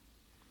under him.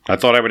 I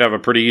thought I would have a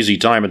pretty easy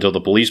time until the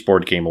police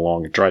board came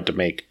along and tried to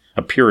make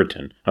a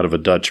Puritan out of a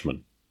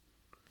Dutchman.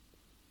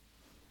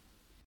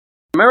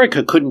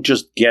 America couldn't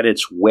just get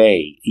its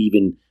way,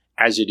 even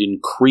as it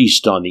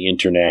increased on the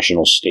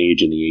international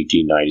stage in the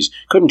 1890s.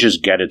 Couldn't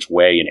just get its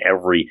way in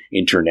every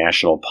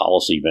international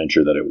policy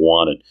venture that it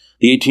wanted.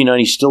 The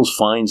 1890s still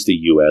finds the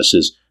U.S.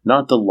 as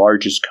not the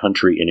largest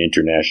country in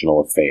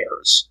international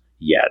affairs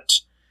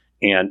yet.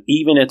 And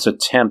even its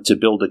attempt to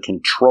build a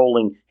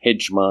controlling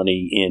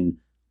hegemony in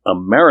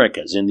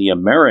the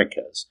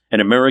Americas, an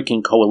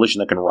American coalition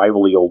that can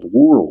rival the old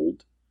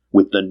world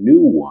with the new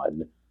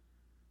one,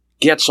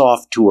 gets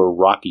off to a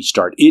rocky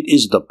start. It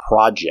is the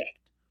project,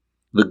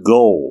 the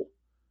goal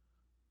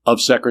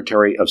of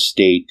Secretary of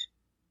State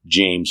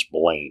James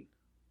Blaine.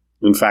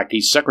 In fact,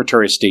 he's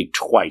Secretary of State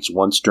twice,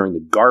 once during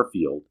the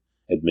Garfield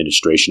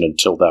administration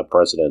until that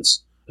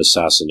president's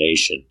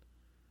assassination,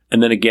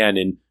 and then again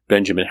in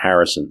Benjamin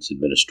Harrison's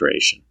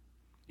administration.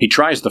 He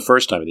tries the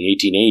first time in the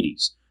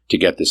 1880s to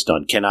get this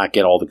done, cannot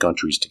get all the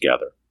countries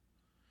together.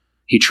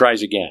 He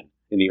tries again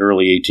in the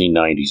early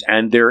 1890s,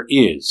 and there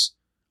is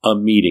a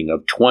meeting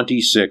of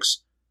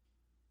 26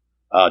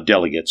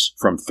 delegates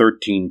from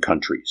 13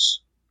 countries.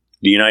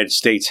 The United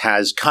States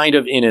has kind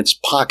of in its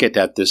pocket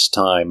at this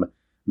time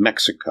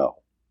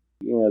Mexico.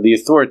 The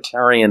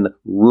authoritarian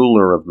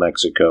ruler of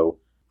Mexico,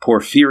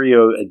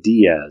 Porfirio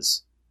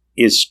Diaz,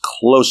 is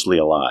closely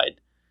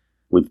allied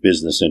with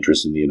business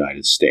interests in the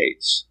United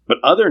States. But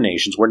other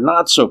nations were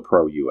not so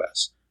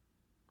pro-U.S.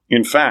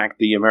 In fact,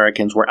 the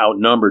Americans were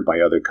outnumbered by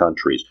other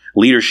countries.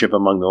 Leadership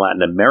among the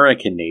Latin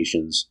American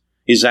nations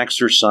is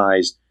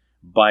exercised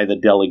by the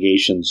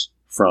delegations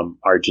from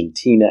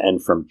Argentina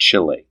and from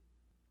Chile,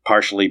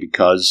 partially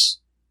because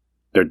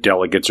their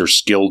delegates are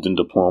skilled in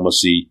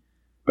diplomacy,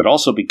 but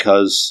also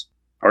because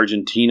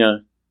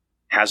Argentina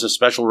has a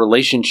special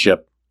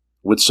relationship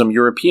with some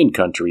European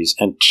countries,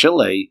 and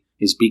Chile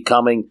is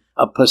becoming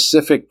a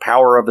Pacific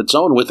power of its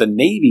own with a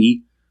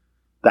navy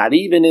that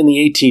even in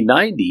the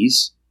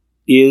 1890s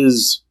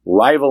is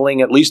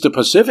rivaling at least the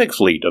Pacific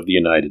fleet of the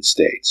United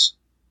States.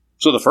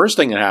 So the first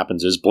thing that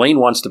happens is Blaine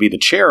wants to be the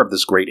chair of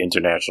this great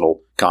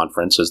international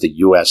conference as the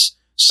U.S.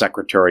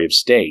 Secretary of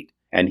State,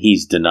 and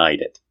he's denied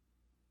it.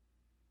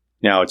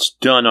 Now, it's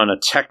done on a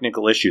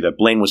technical issue that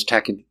Blaine was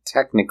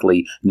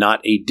technically not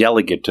a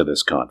delegate to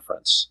this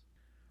conference.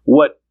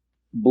 What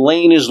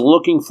Blaine is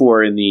looking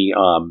for in the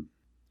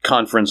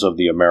Conference of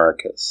the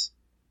Americas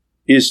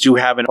is to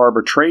have an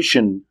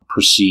arbitration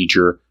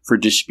procedure for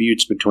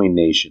disputes between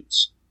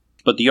nations.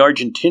 But the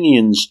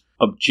Argentinians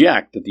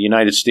object that the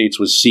United States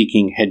was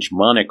seeking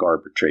hegemonic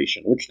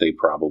arbitration, which they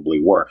probably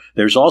were.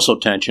 There's also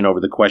tension over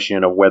the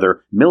question of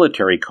whether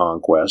military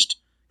conquest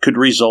could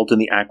result in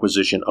the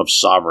acquisition of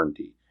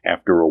sovereignty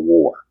after a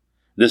war.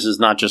 This is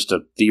not just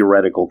a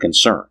theoretical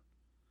concern.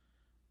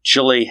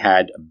 Chile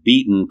had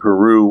beaten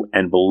Peru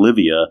and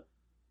Bolivia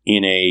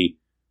in a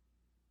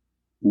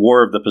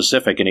War of the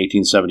Pacific in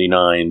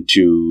 1879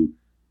 to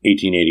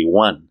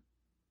 1881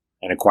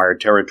 and acquired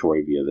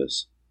territory via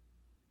this.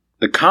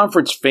 The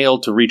conference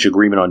failed to reach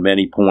agreement on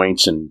many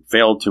points and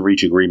failed to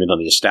reach agreement on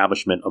the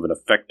establishment of an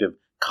effective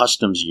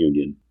customs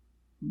union.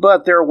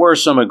 But there were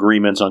some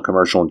agreements on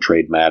commercial and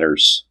trade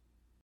matters.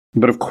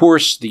 But of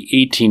course, the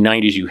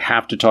 1890s, you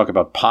have to talk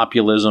about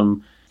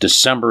populism.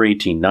 December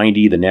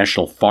 1890, the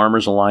National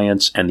Farmers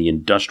Alliance and the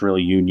Industrial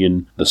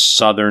Union, the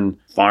Southern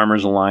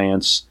Farmers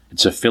Alliance,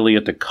 its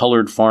affiliate, the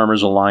Colored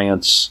Farmers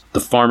Alliance, the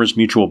Farmers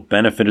Mutual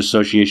Benefit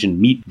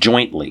Association meet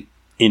jointly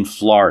in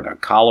Florida,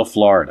 Ocala,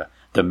 Florida,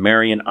 the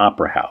Marion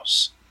Opera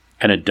House,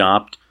 and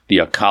adopt the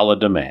Ocala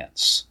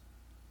Demands.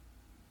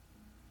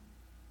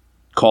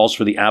 Calls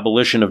for the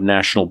abolition of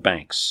national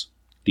banks,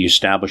 the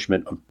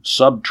establishment of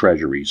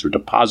sub-treasuries or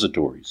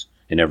depositories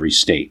in every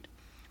state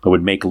that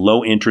would make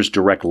low-interest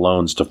direct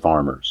loans to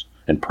farmers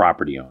and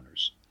property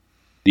owners,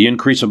 the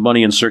increase of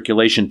money in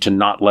circulation to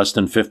not less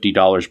than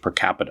 $50 per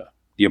capita,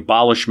 the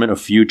abolishment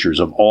of futures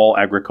of all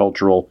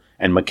agricultural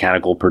and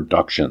mechanical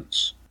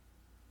productions,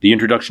 the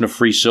introduction of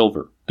free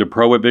silver, the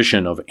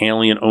prohibition of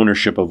alien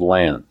ownership of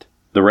land,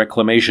 the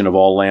reclamation of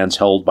all lands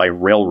held by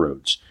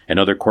railroads and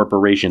other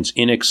corporations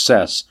in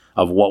excess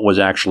of what was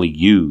actually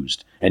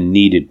used and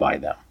needed by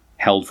them,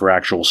 held for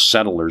actual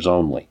settlers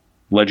only,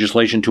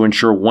 legislation to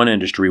ensure one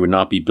industry would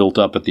not be built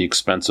up at the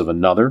expense of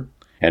another,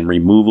 and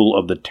removal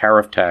of the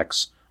tariff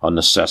tax on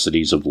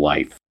necessities of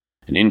life,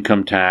 an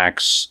income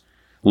tax,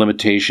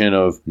 limitation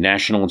of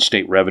national and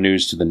state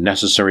revenues to the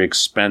necessary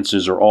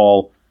expenses are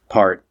all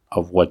part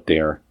of what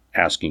they're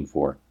asking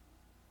for.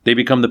 They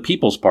become the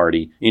People's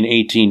Party in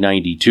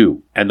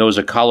 1892, and those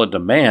Ocala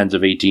demands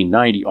of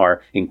 1890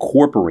 are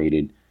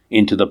incorporated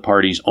into the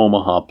party's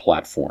Omaha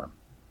platform.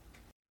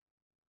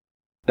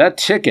 That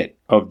ticket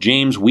of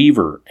James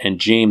Weaver and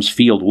James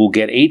Field will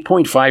get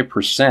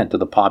 8.5% of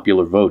the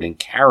popular vote and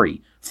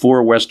carry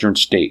 4 western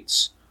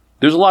states.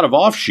 There's a lot of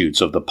offshoots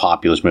of the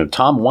populist movement.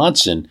 Tom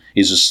Watson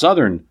is a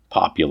southern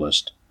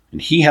populist,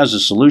 and he has a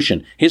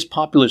solution. His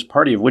Populist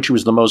Party, of which he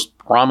was the most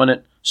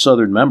prominent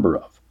southern member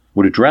of,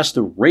 would address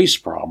the race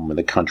problem in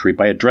the country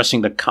by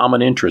addressing the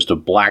common interest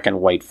of black and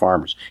white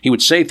farmers. He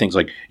would say things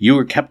like, you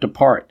are kept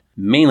apart,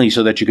 mainly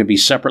so that you can be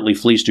separately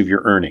fleeced of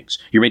your earnings.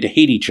 You're made to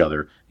hate each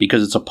other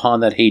because it's upon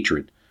that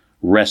hatred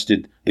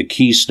rested the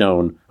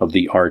keystone of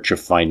the arch of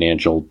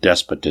financial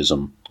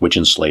despotism, which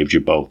enslaved you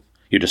both.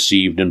 You're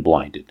deceived and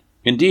blinded.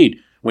 Indeed,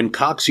 when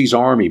Coxey's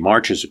army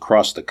marches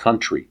across the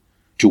country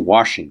to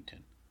Washington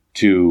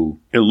to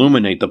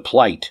illuminate the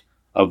plight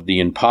of the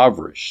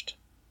impoverished,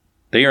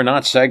 they are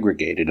not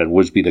segregated, as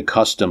would be the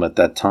custom at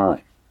that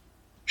time.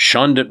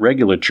 Shunned at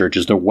regular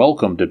churches, they're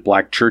welcomed at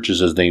black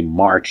churches as they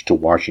march to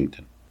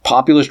Washington.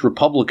 Populist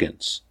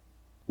Republicans,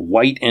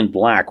 white and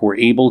black, were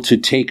able to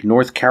take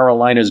North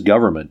Carolina's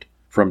government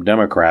from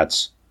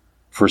Democrats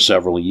for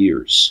several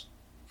years.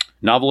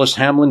 Novelist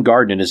Hamlin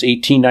Gardner in his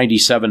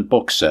 1897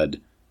 book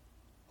said,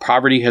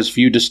 "Poverty has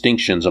few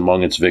distinctions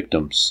among its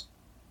victims."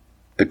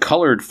 The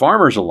Colored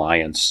Farmers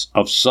Alliance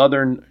of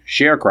Southern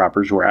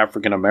sharecroppers who were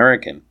African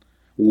American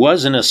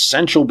was an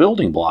essential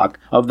building block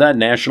of that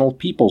National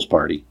People's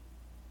Party.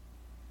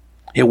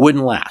 It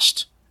wouldn't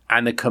last,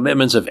 and the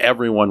commitments of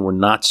everyone were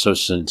not so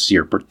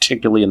sincere,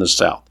 particularly in the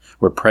South,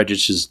 where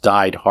prejudices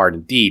died hard.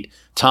 Indeed,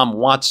 Tom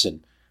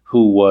Watson,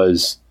 who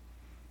was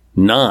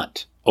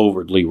not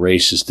overtly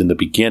racist in the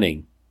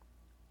beginning,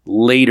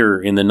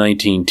 later in the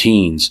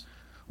 19-teens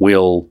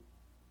will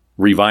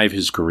revive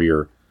his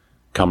career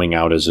coming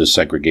out as a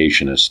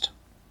segregationist.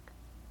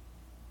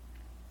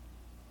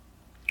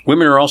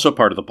 Women are also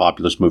part of the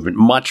populist movement,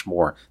 much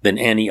more than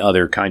any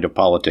other kind of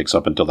politics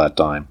up until that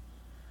time.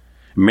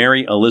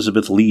 Mary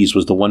Elizabeth Lees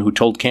was the one who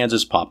told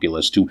Kansas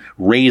populists to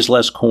raise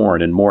less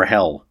corn and more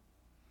hell.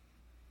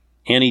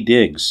 Annie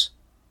Diggs,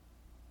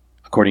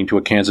 according to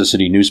a Kansas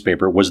City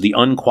newspaper, was the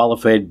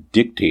unqualified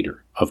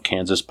dictator of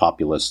Kansas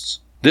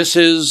populists. This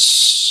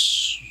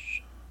is,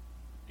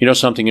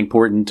 something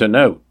important to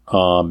note.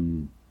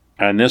 And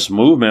this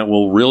movement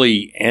will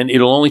really, and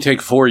it'll only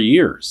take 4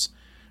 years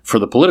for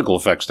the political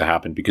effects to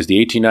happen, because the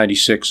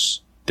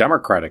 1896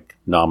 Democratic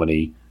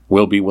nominee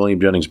will be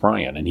William Jennings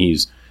Bryan, and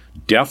he's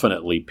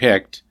definitely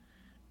picked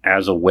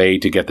as a way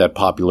to get that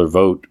popular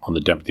vote on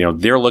the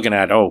they're looking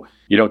at,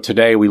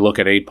 today we look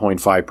at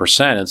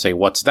 8.5% and say,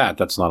 what's that?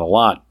 That's not a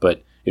lot.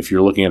 But if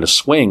you're looking at a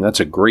swing, that's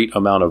a great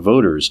amount of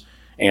voters,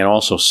 and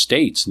also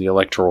states in the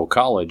Electoral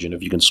College, and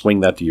if you can swing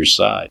that to your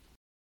side.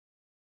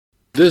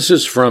 This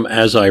is from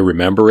As I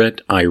Remember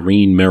It,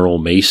 Irene Merrill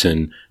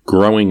Mason,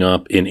 growing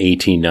up in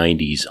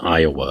 1890's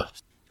Iowa.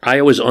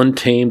 Iowa's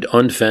untamed,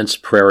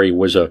 unfenced prairie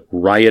was a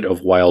riot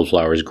of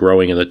wildflowers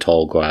growing in the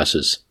tall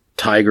grasses.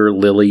 Tiger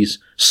lilies,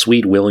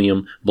 Sweet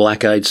William,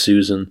 Black-Eyed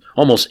Susan,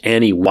 almost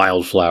any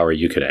wildflower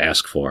you could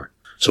ask for.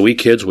 So we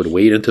kids would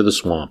wade into the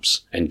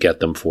swamps and get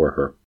them for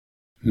her.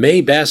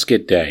 May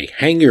Basket Day.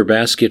 Hang your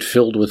basket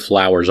filled with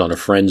flowers on a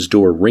friend's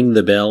door, ring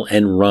the bell,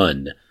 and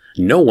run.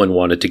 No one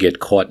wanted to get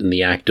caught in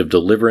the act of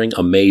delivering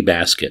a May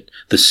basket.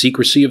 The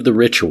secrecy of the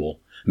ritual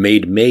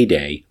made May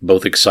Day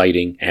both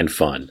exciting and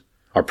fun.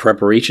 Our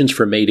preparations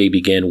for May Day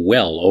began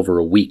well over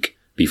a week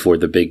before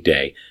the big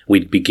day.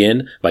 We'd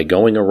begin by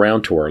going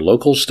around to our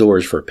local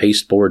stores for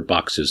pasteboard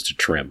boxes to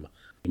trim.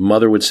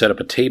 Mother would set up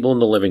a table in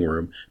the living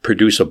room,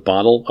 produce a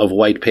bottle of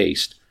white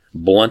paste,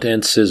 blunt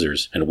and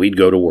scissors, and we'd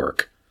go to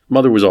work.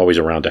 Mother was always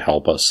around to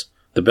help us.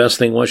 The best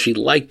thing was she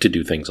liked to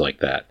do things like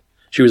that.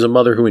 She was a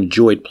mother who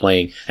enjoyed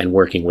playing and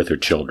working with her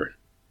children.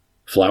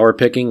 Flower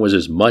picking was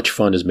as much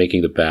fun as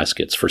making the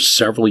baskets. For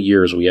several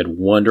years, we had a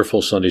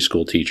wonderful Sunday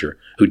school teacher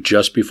who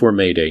just before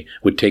May Day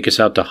would take us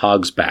out to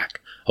Hog's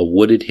Back, a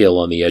wooded hill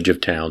on the edge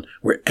of town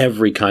where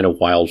every kind of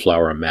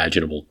wildflower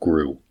imaginable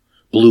grew.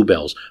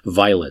 Bluebells,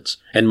 violets,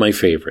 and my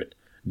favorite,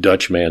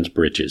 Dutchman's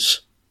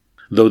britches.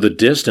 Though the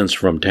distance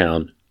from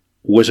town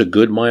was a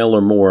good mile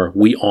or more,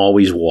 we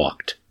always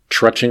walked,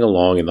 trudging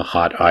along in the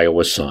hot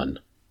Iowa sun.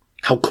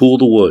 How cool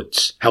the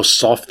woods, how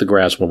soft the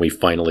grass when we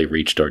finally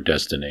reached our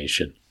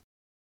destination.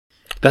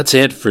 That's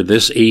it for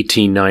this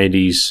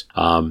 1890s.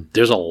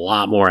 There's a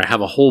lot more. I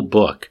have a whole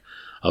book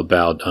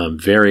about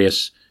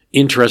various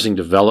interesting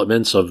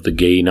developments of the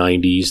gay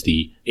 90s,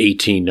 the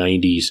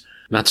 1890s,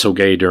 not so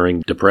gay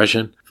during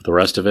Depression. For the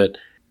rest of it,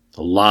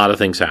 a lot of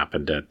things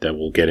happened that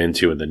we'll get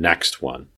into in the next one.